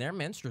women and their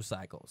menstrual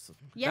cycles.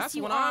 Yes, That's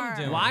you what are. I'm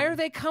doing. Why are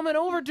they coming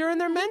over during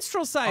their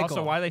menstrual cycle?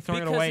 Also, why are they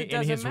throwing Because it away it in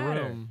doesn't his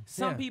matter. room?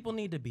 Some Yeah. people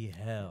need to be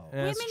held.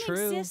 That's Women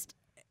true. exist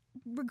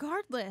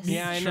regardless.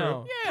 Yeah, I True.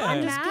 know. Yeah.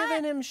 I'm just Matt?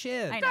 giving him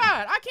shit. I know.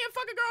 God, I can't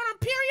fuck a girl on a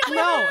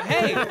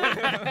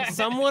period. No, hey,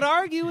 some would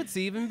argue it's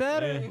even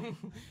better.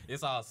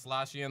 It's all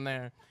sloshy in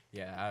there.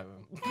 Yeah.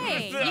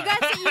 Hey, you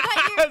got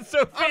your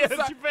Sophia's I'm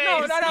sorry.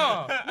 face.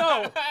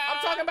 No. I'm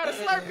talking about a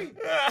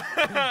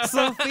Slurpee.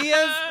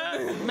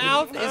 Sophia's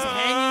mouth is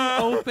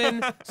hanging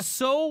open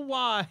so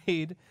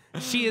wide.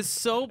 She is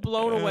so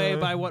blown away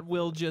by what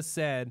Will just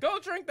said. Go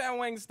drink that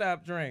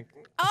Wingstop drink.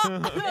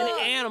 An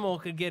animal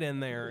could get in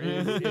there.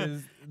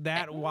 Is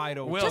that wide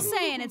open? Will- Just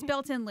saying, it's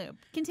built-in lube.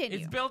 Continue.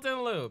 It's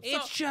built-in lube.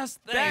 It's So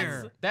just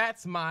there.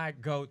 That's my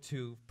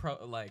go-to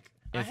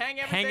I Is hang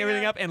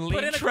everything up and put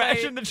leave in a trash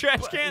Glade, in the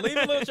trash can. Leave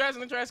a little trash in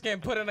the trash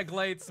can. Put in a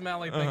Glade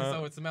smelly thing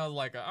so it smells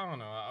like I don't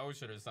know, an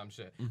ocean or some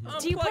shit.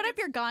 Do you put up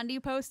your Gandhi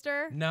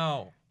poster?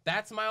 No,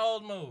 that's my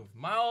old move.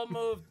 My old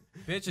move.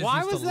 Bitches Why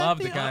used was to that love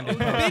the the Gandhi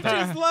Bitches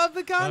poster. love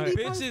the Gandhi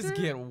Bitches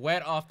poster? get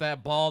wet off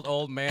that bald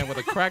old man with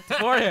a cracked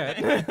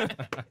forehead.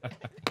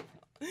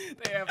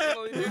 They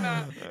absolutely do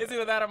not. It's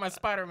either that or my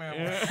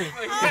Spider-Man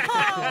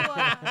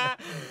one.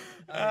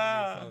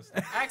 Oh.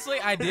 Actually,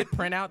 I did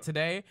print out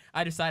today.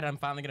 I decided I'm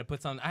finally gonna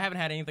put something. I haven't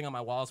had anything on my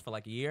walls for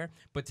like a year,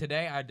 but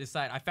today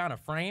I found a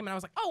frame and I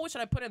was like, oh, what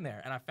should I put in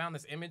there? And I found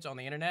this image on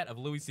the internet of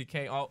Louis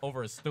C.K. all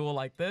over a stool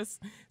like this.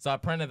 So I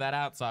printed that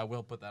out. So I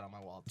will put that on my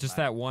wall. Just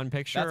tonight. that one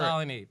picture. That's all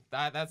I need.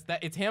 That's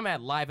that. It's him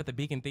at Live at the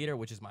Beacon Theater,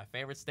 which is my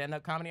favorite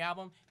stand-up comedy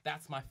album.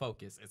 That's my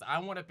focus. Is I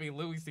want to be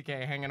Louis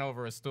C.K. hanging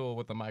over a stool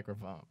with a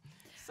microphone.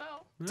 So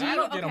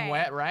that'll get him okay.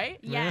 wet, right?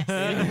 Yes.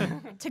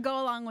 To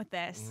go along with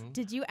this,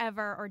 did you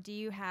ever or do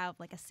you have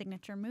like a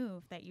signature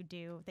move that you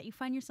do that you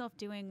find yourself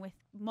doing with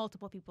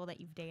multiple people that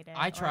you've dated?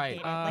 I or try it.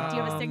 dated? Like, do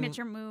you have a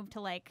signature move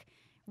to like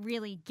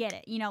really get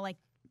it. You know, like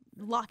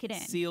lock it in.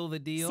 Seal the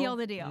deal. Seal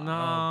the deal.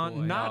 No, Oh,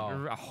 boy. not.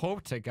 No.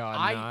 Hope to God.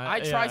 I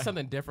not. try Yeah.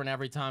 something different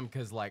every time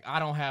because like I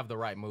don't have the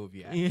right move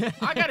yet. Yeah.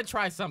 I gotta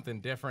try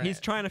something different. He's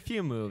trying a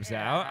few moves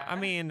out. I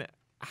mean,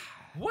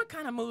 What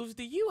kind of moves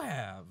do you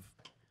have?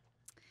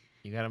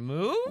 you got to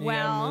move. You gotta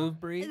Well, move,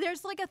 Bree?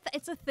 there's like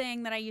it's a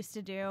thing that I used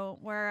to do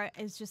where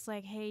it's just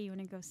like, hey, you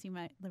want to go see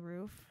the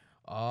roof?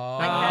 Oh,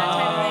 Like that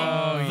type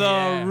of thing. The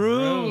yeah,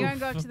 roof. You want to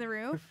go up to the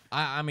roof?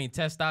 I mean,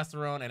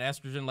 testosterone and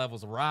estrogen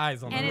levels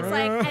rise on And the it's roof.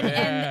 like,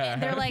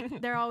 Yeah.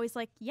 and they're always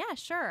like, yeah,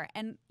 sure.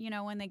 And you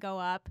know, when they go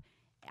up,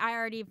 I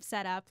already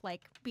set up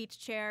like beach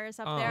chairs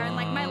up there and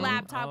like my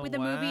laptop Oh, with the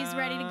movies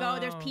ready to go.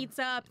 There's wow.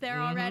 pizza up there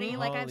already.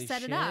 Like I've Holy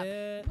set it up.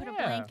 shit. Put a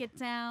Yeah. blanket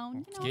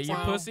down. You know, Get your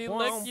seal- pussy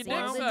licked, your seal dick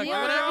the sucked,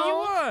 deal. whatever you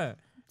want.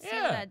 seal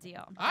Yeah. that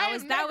deal. I That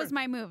was have that never- was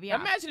my move. Yeah.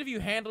 Imagine if you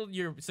handled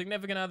your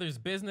significant other's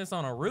business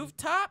on a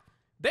rooftop.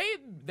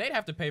 They'd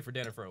have to pay for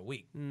dinner for a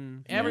week.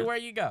 Everywhere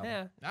you go.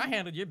 Yeah. I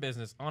handled your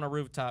business on a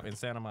rooftop in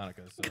Santa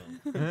Monica. So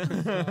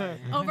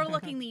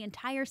Overlooking the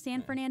entire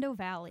San Fernando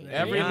Valley.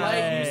 every Yeah. light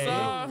you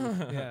Yeah.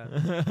 saw.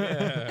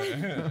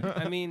 Yeah.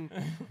 I mean,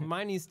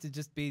 mine used to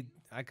just be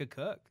I could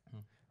cook.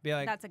 Be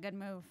like, That's a good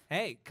move.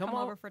 hey, come Come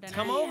over over for dinner.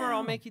 Come over,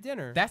 I'll make you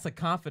dinner. That's a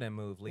confident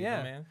move, Lisa,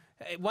 Yeah. man.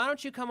 Hey, why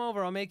don't you come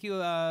over? I'll make you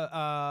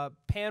a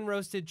pan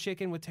roasted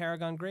chicken with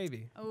tarragon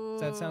gravy.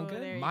 Does that sound Ooh,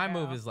 good? there you My go.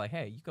 move is like,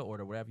 hey, you can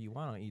order whatever you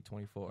want on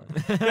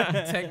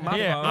E24. Take my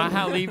Yeah, phone.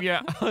 I'll leave your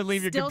Still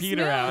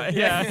computer smooth. out.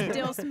 Yeah.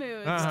 Still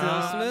smooth.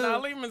 Still smooth. No,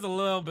 Lehman's a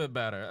little bit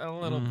better. A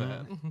little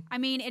bit. I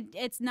mean,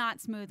 it's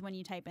not smooth when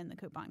you type in the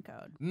coupon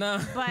code.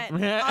 No. But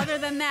other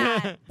than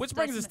that, Which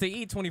still brings us to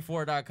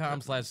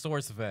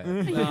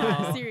e24.com/SourceFed.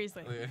 smooth.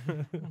 Seriously.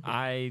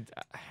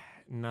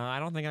 No, I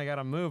don't think I got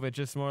to move. It's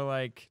just more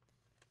like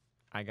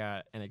I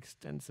got an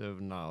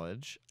extensive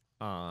knowledge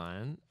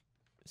on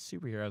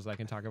superheroes I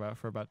can talk about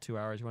for about 2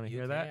 hours. You want to You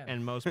hear that? can.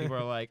 And most people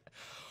are like,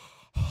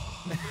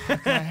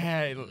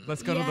 hey,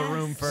 let's go to the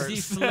room Yes.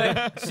 first.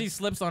 She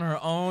slips on her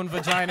own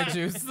vagina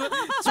juice,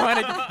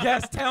 trying to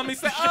yes, tell me,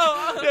 say,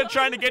 oh, They're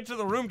trying to get to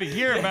the room to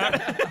hear about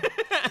it.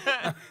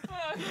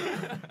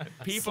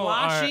 People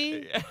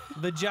Sloshy are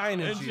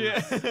vagina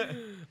juice.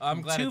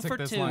 I'm glad 2 it took for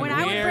this 2. long. When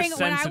We I would are bring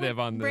sensitive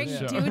on this bring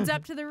show. dudes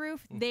up to the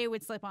roof, they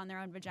would slip on their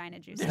own vagina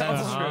juice. That's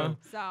Uh-huh. true.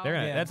 So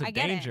They're- That's a I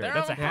get it. danger. They're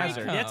That's a on hazard.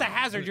 pre-cum. That's a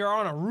hazard. You're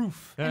on a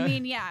roof. I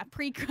mean, yeah,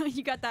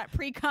 you got that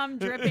pre-cum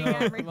dripping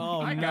everywhere.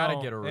 Oh, I gotta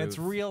no. get a It's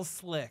roof. real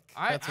slick.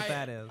 That's what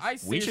that is. I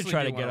We should seriously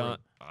try to do get want on. a roof.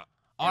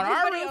 On our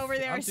Everybody roof? over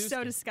there I'm is too so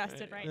scared.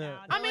 disgusted right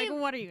now. I They're mean,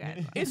 like, what are you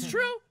guys? It's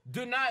true.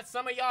 Do not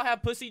some of y'all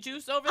have pussy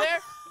juice over there?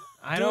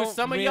 I Dude, don't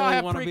some of really y'all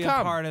have want to be a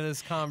pre-cum. part of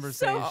this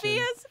conversation.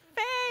 Sophia's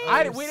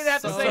face. We didn't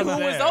have to So say who was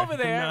there? over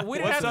there. No. We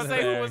didn't have What's to up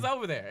say there? who was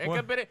over there. It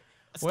What- could be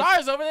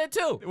Stars over there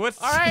too.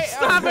 What's- All right?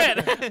 Stop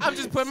it. I'm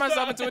just putting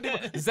myself into a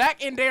deep.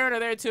 Zach and Darren are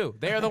there too.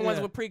 They are the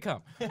ones with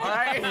pre-cum. All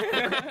right?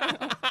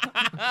 I'm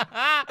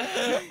just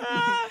saying,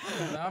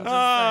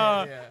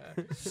 yeah.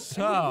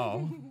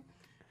 So,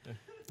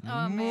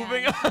 Oh,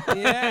 moving man. on.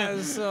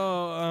 Yeah.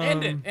 So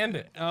End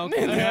it.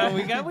 Okay. Yeah,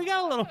 we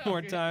got a little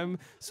more time.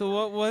 So,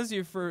 what was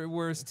your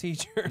worst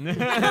teacher?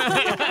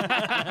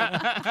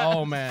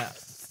 Oh man.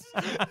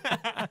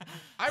 I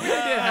really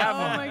did have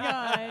one. Oh my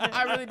god.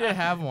 I really did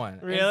have one.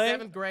 Really? In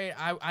 7th grade,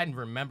 I didn't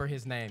remember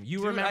his name. You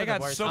Dude, remember I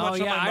got the worst so one.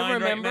 much on my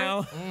mind right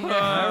now.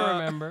 I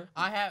remember.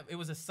 It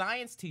was a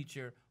science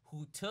teacher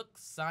who took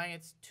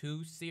science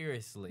too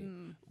seriously.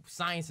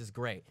 Science is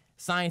great.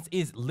 Science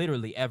is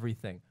literally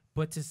everything.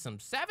 But to some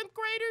 7th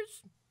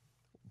graders,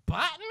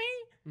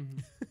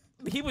 botany?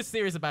 He was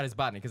serious about his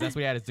botany because that's what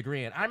he had his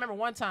degree in. I remember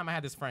one time I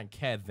had this friend,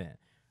 Kevin.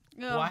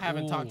 Who I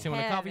haven't talked to in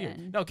a couple years.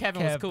 Kevin. No,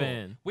 Kevin was cool.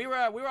 Kevin. We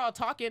were all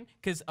talking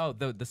because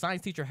the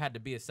science teacher had to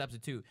be a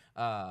substitute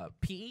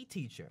PE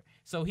teacher.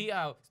 So me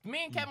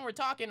and Kevin were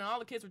talking and all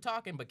the kids were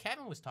talking, but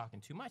Kevin was talking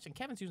too much and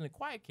Kevin's usually a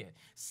quiet kid.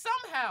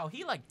 Somehow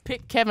he like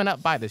picked Kevin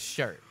up by the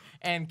shirt.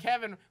 And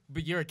Kevin,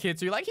 but you're a kid,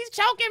 so you're like, he's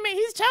choking me.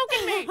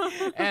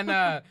 And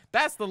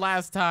that's the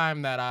last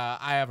time that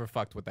I ever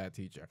fucked with that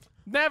teacher.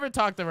 Never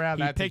talked around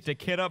He that picked teacher.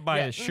 a kid up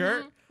by his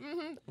shirt.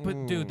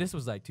 But dude, this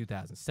was like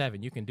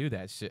 2007. You can do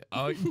that shit.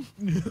 Oh,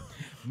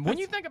 When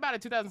you think about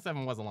it,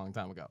 2007 was a long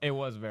time ago. it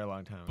was a very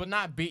long time. But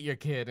not beat your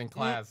kid in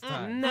class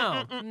time.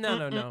 No.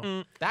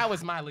 That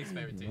was my least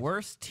favorite teacher.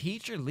 Worst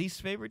teacher,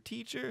 least favorite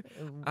teacher.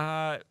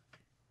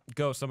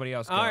 Go. Somebody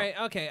else. Go. All right.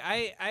 Okay.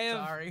 I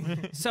have. Sorry.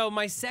 So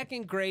my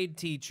 2nd grade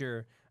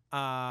teacher,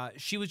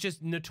 she was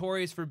just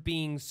notorious for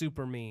being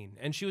super mean,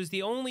 and she was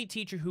the only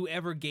teacher who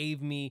ever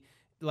gave me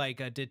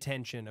like a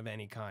detention of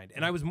any kind,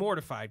 and I was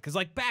mortified because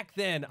like back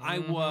then I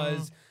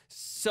was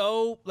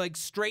so like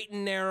straight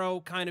and narrow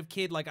kind of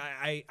kid. Like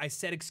I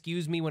said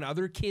excuse me when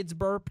other kids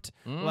burped.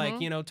 Like,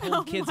 you know,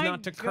 told kids my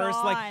not to curse.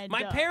 Like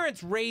my God.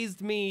 parents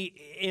raised me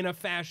in a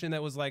fashion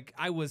that was like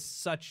I was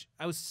such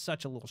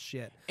a little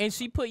shit. And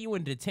she put you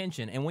in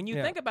detention. And when you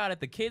Yeah. think about it,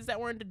 the kids that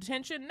were in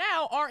detention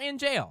now are in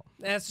jail.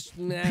 That's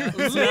You not never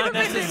been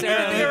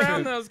necessarily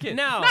around true. those kids.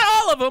 No. Not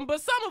all of them,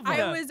 but some of them.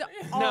 I was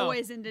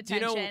always in Do you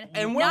know- detention.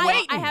 and we're Not-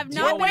 waiting. I have We're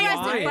not been waiting.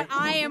 arrested, but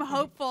I am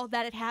hopeful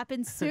that it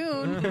happens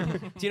soon.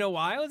 Do you know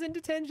why I was in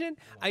detention?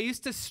 I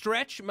used to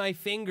stretch my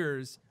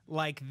fingers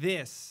like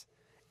this.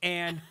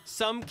 And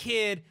some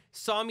kid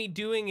saw me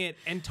doing it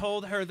and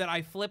told her that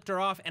I flipped her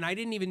off, and I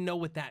didn't even know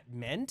what that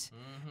meant.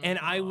 And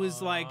I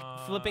was like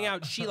flipping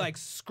out. She like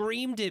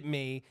screamed at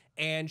me,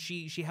 and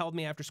she held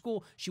me after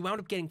school. She wound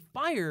up getting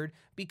fired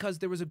because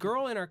there was a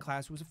girl in our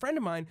class who was a friend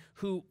of mine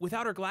who,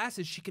 without her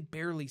glasses, she could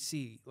barely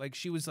see. Like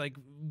she was like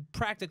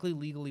practically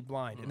legally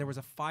blind, and there was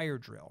a fire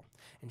drill,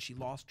 and she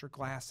lost her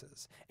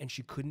glasses, and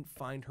she couldn't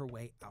find her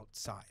way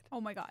outside. Oh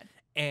my God.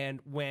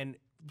 And when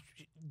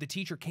the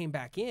teacher came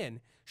back in,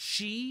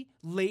 she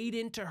laid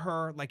into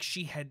her like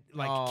she had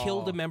like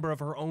killed a member of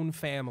her own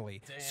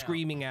family,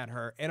 screaming at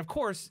her. And of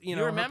course, you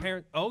know, her remember?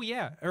 parents. Oh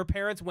yeah, her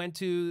parents went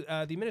to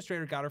the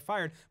administrator, got her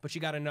fired, but she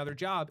got another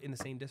job in the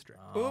same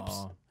district.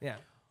 Oops. Yeah.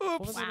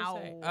 Oops.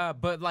 Wow.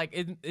 But like,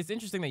 it's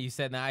interesting that you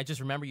said that. I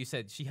just remember you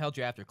said she held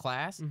you after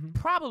class.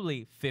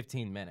 Probably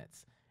 15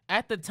 minutes.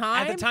 At the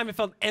time, it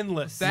felt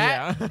endless.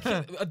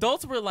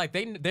 Adults were like,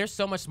 they're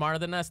so much smarter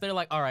than us. They're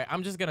like, all right,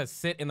 I'm just gonna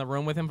sit in the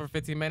room with him for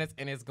 15 minutes,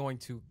 and it's going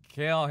to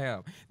kill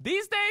him.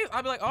 These days,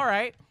 I'd be like, all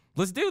right,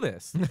 let's do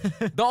this.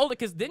 The older,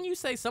 because didn't you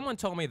say someone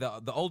told me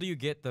the older you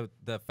get,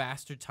 the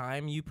faster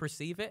time you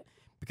perceive it?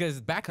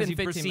 Because back then, Because you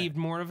 15 perceived minutes.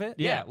 more of it.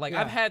 Yeah, like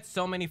I've had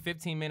so many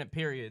 15-minute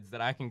periods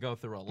that I can go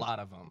through a lot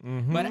of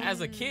them. But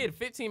as a kid,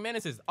 15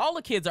 minutes is all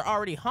the kids are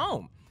already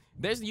home.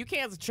 You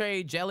can't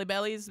trade Jelly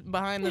Bellies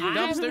behind the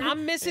dumpster.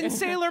 I'm missing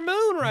Sailor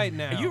Moon right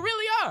now. You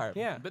really are.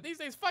 Yeah. But these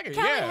days, fuck it.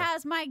 Kelly Yeah.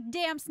 has my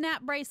damn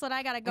snap bracelet.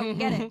 I gotta go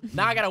get it.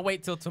 Now I gotta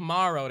wait till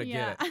tomorrow to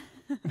Yeah. get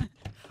it.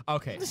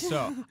 Okay,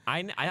 so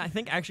I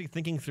think actually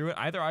thinking through it,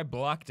 either I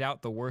blocked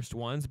out the worst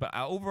ones, but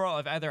overall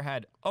I've either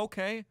had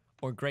okay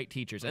or great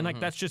teachers, and like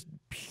that's just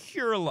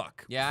pure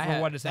luck. Yeah, I for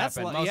had- what has that's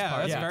happened. lu-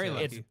 yeah, that's very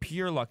It's lucky.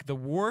 pure luck. The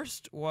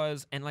worst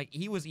was, and like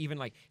he was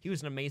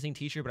an amazing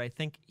teacher, but I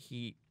think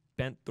he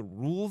bent the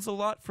rules a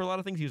lot for a lot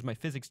of things. He was my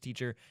physics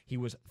teacher. He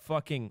was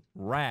fucking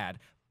rad.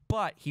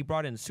 But he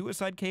brought in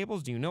suicide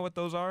cables. Do you know what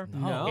those are?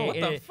 No. What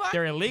the fuck?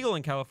 They're illegal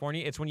in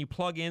California. It's when you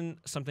plug in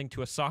something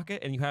to a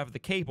socket and you have the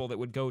cable that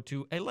would go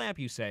to a lamp,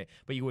 you say,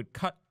 but you would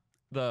cut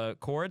the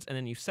cords and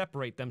then you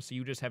separate them so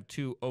you just have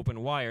two open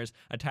wires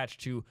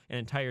attached to an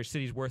entire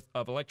city's worth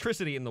of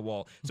electricity in the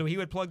wall. So he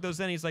would plug those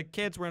in. He's like,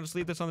 kids, we're going to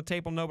leave this on the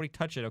table. Nobody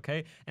touch it,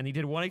 okay? And he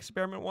did one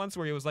experiment once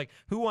where he was like,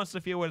 who wants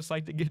to feel what it's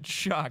like to get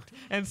shocked?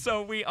 And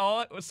so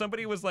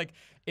somebody was like,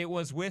 it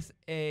was with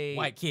a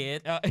White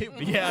kid. yeah,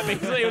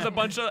 basically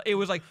it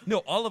was like, no,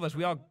 all of us,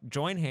 we all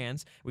joined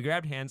hands, we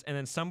grabbed hands, and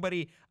then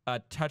somebody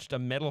touched a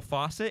metal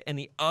faucet and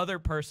the other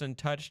person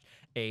touched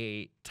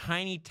a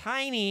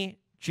tiny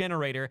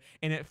generator,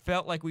 and it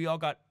felt like we all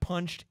got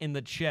punched in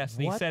the chest.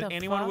 And he What said, the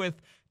anyone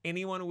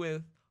fuck?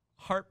 with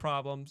heart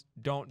problems,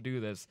 don't do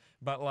this.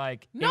 But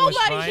like, Nobody,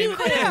 it was he fine.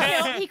 could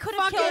have He could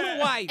have Fucking killed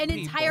white an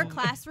entire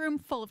people. classroom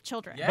full of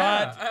children. Yeah.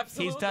 But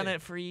absolutely. he's done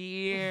it for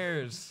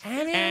years,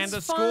 And it's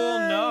the school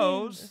fine.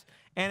 knows.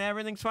 And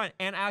everything's fine.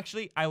 And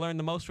actually, I learned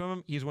the most from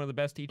him. He's one of the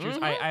best teachers.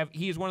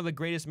 He's one of the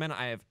greatest men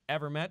I have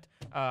ever met.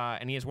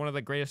 And he has one of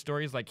the greatest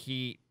stories. Like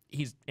he's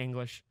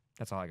English.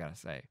 That's all I gotta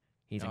say.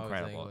 He's Oh, he's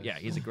incredible. English. Yeah,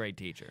 he's a great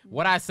teacher.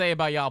 What I say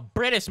about y'all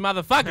British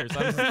motherfuckers.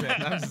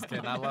 I'm just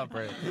kidding. I love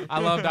Brit. I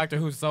love Doctor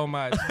Who so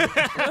much.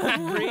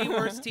 Bree,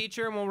 worst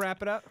teacher, and we'll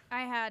wrap it up.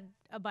 I had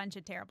a bunch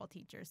of terrible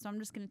teachers, so I'm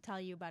just gonna tell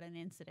you about an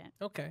incident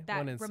Okay. that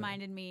one incident.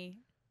 reminded me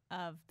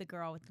of the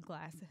girl with the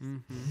glasses.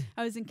 Mhm.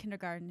 I was in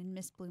kindergarten in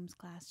Miss Bloom's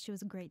class. She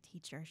was a great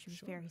teacher. She was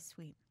very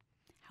sweet.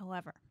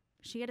 However,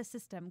 she had a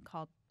system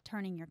called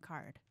turning your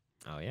card.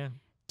 Oh yeah.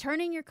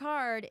 Turning your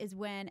card is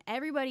when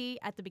everybody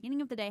at the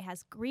beginning of the day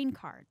has green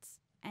cards.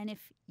 And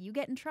if you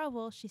get in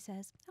trouble, she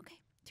says, okay,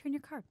 turn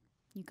your card.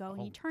 You go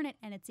and you turn it,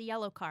 and it's a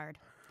yellow card.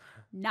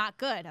 Not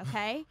good,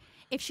 okay?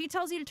 If she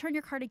tells you to turn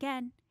your card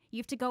again, you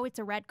have to go, it's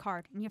a red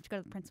card, and you have to go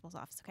to the principal's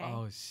office, okay?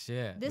 Oh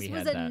shit. This we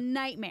was had a that.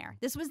 nightmare.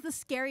 This was the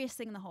scariest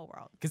thing in the whole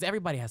world. Because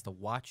everybody has to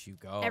watch you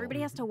go. Everybody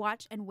has to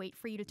watch and wait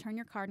for you to turn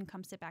your card and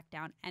come sit back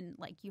down. And,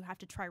 like, you have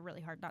to try really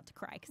hard not to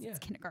cry because Yeah. it's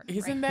kindergarten.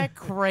 Isn't right? that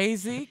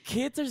crazy?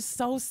 Kids are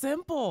so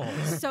simple.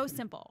 So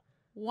simple.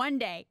 One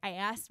day, I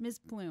asked Miss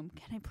Bloom,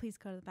 can I please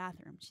go to the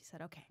bathroom? She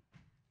said, okay.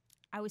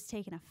 I was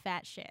taking a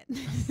fat shit.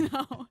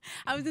 So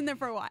I was in there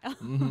for a while.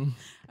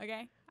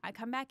 Okay. I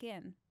come back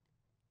in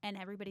and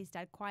everybody's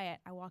dead quiet.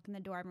 I walk in the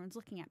door. Everyone's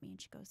looking at me and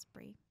she goes,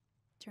 Bree,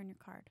 turn your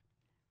card.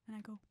 And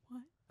I go,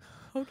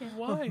 what? Okay.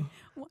 Why?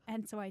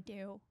 And so I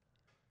do.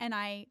 And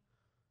I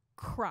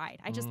cried.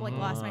 I just like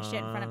lost my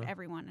shit in front of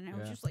everyone. And I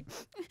was just like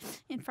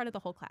in front of the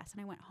whole class. And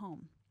I went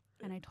home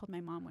and I told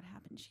my mom what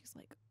happened. She's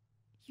like,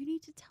 you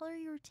need to tell her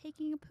you were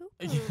taking a poop.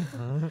 And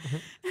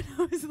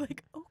I was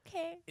like,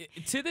 okay.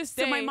 To this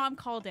day, So my mom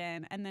called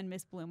in, and then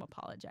Miss Bloom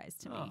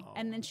apologized to me. Oh.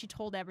 And then she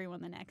told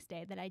everyone the next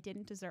day that I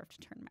didn't deserve to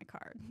turn my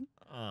card.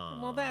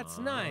 Well, that's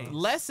nice.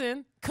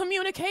 lesson,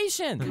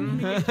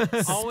 communication.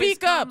 Always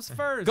Speak up. comes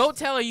first. Go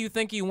tell her you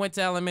think you went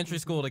to elementary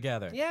school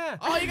together. Yeah.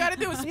 All you gotta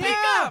do is speak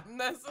Yeah. up.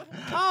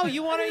 Oh,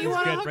 you want to good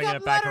hook bringing up?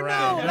 it back Let her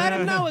around. know. Let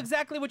him know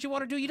exactly what you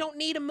want to do. You don't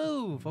need a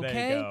move, There you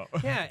okay? go.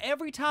 Yeah,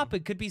 every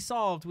topic could be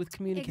solved with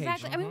communication.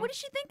 Exactly. I mean, what did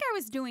she think I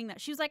was doing? That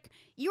she was like,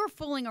 "You were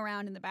fooling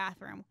around in the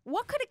bathroom."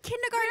 What could a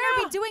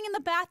kindergartner be doing in the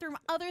bathroom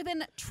other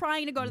than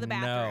trying to go to the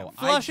bathroom? No.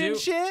 Flushing I do-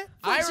 shit?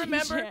 I Flushing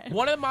remember shit.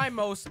 one of my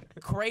most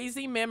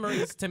crazy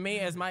memories to me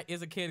as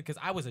a kid, because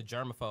I was a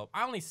germaphobe.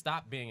 I only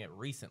stopped being it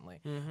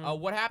recently.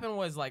 What happened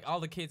was like all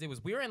the kids.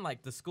 We were in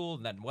like the school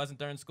that wasn't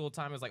during school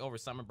time. It was like over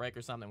summer break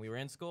or something. We were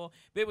in school,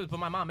 but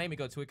my mom made me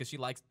go to it because she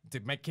likes to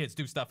make kids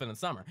do stuff in the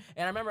summer.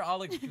 And I remember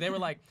they were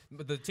like,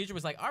 the teacher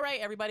was like, "All right,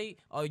 everybody,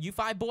 you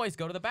 5 boys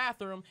go to the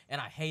bathroom," and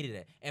I hated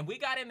it. And we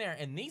got in there,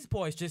 and these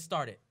boys just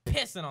started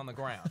pissing on the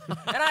ground.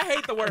 And I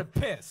hate the word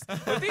piss,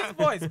 but these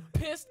boys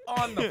pissed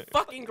on the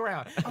fucking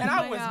ground, and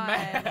I my was God.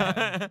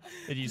 mad.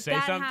 Did you say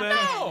That something?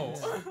 No.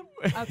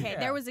 Okay, Yeah.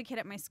 there was a kid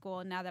at my school,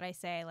 and now that I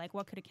say, like,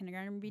 what could a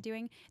kindergartner be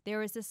doing? There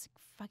was this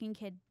fucking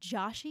kid,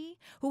 Joshy,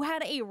 who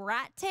had a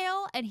rat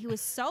tail, and he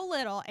was so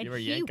little, and You ever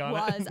he yank on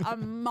was it? a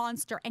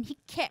monster, and he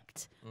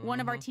kicked one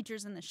of our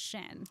teachers in the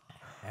shin.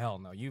 Hell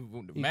no. You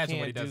You imagine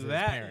what he can't does do to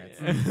that.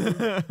 his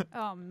parents.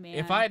 Oh, man.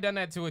 If I had done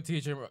that to a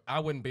teacher, I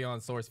wouldn't be on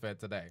SourceFed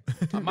today.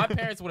 My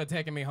parents would have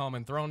taken me home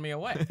and thrown me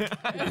away.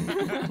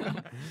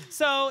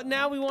 So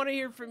now we want to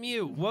hear from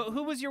you.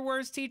 Who was your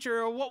worst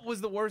teacher, or what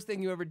was the worst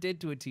thing you ever did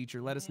to a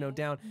teacher? Let us know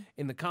down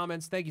in the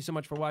comments. Thank you so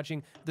much for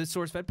watching the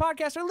SourceFed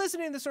podcast or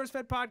listening to the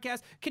SourceFed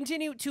podcast.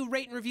 Continue to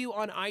rate and review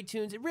on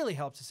iTunes. It really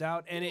helps us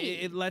out, and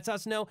it lets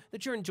us know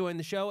that you're enjoying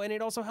the show, and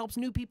it also helps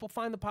new people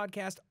find the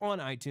podcast on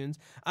iTunes.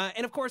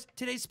 And of course,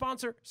 today's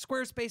sponsor,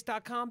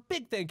 Squarespace.com.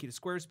 Big thank you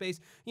to Squarespace.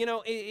 You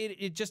know,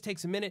 it just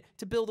takes a minute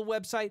to build a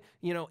website.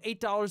 You know,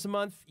 $8 a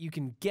month, you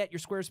can get your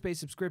Squarespace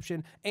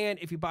subscription, and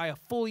if you buy a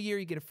full year,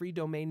 you get a free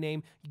domain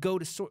name. Go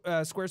to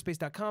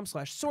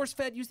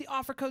squarespace.com/SourceFed. Use the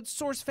offer code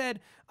SourceFed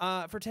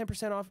for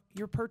 10% off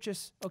your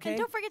purchase. Okay. And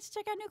don't forget to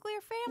check out Nuclear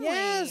Family.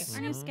 Yes.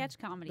 Our new sketch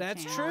comedy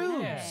That's channel.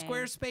 true. Yeah.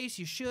 Squarespace,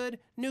 you should.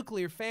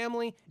 Nuclear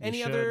Family.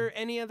 Any should.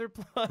 other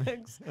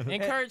plugs?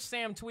 Encourage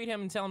Sam, tweet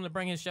him and tell him to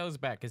bring his shows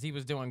back because he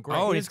was doing great.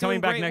 Oh, He's he's coming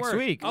doing back great next work.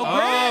 week. Oh,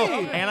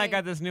 great. And I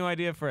got this new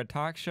idea for a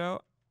talk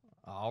show.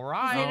 All Is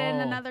right. it in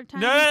another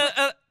time?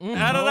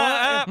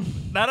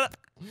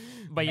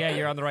 But yeah,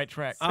 you're on the right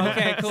track.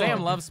 Okay, cool.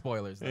 Sam loves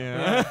spoilers. Though.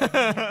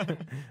 Yeah.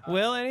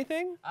 Will,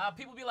 anything?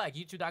 People be like,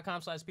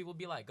 youtube.com/people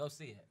be like, go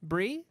see it.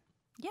 Bree?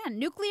 Yeah,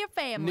 Nuclear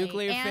Family.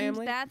 Nuclear and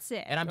Family? that's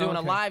it. And I'm doing a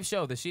Okay. live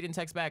show, the She Didn't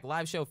Text Back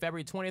live show,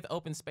 February 20th,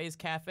 Open Space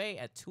Cafe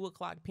at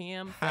 2:00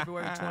 p.m.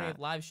 February 20th,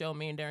 live show.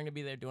 Me and Darren gonna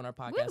be there doing our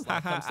podcast.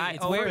 Live. Come see it.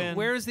 It's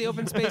Where is the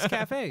Open Space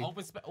Cafe?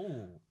 Open Space.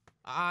 Ooh,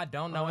 I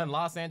don't know. In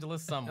Los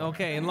Angeles somewhere.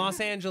 Okay, in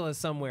Los Angeles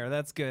somewhere.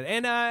 That's good.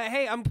 And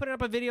hey, I'm putting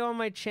up a video on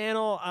my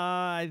channel,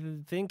 I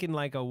think in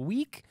like a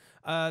week.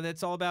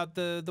 That's all about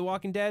the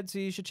Walking Dead, so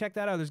you should check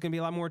that out. There's going to be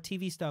a lot more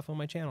TV stuff on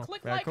my channel.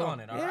 Click Very like cool. on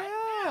it, all yeah. right?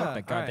 That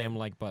All goddamn right.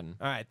 like button.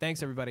 All right,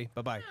 thanks everybody.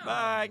 Bye-bye.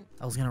 Bye.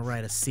 I was gonna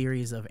write a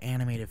series of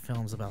animated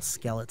films about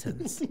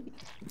skeletons.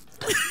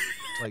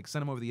 Like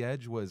Send 'Em Over the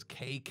Edge was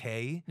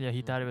KK. Yeah,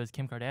 he thought it was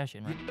Kim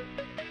Kardashian, right?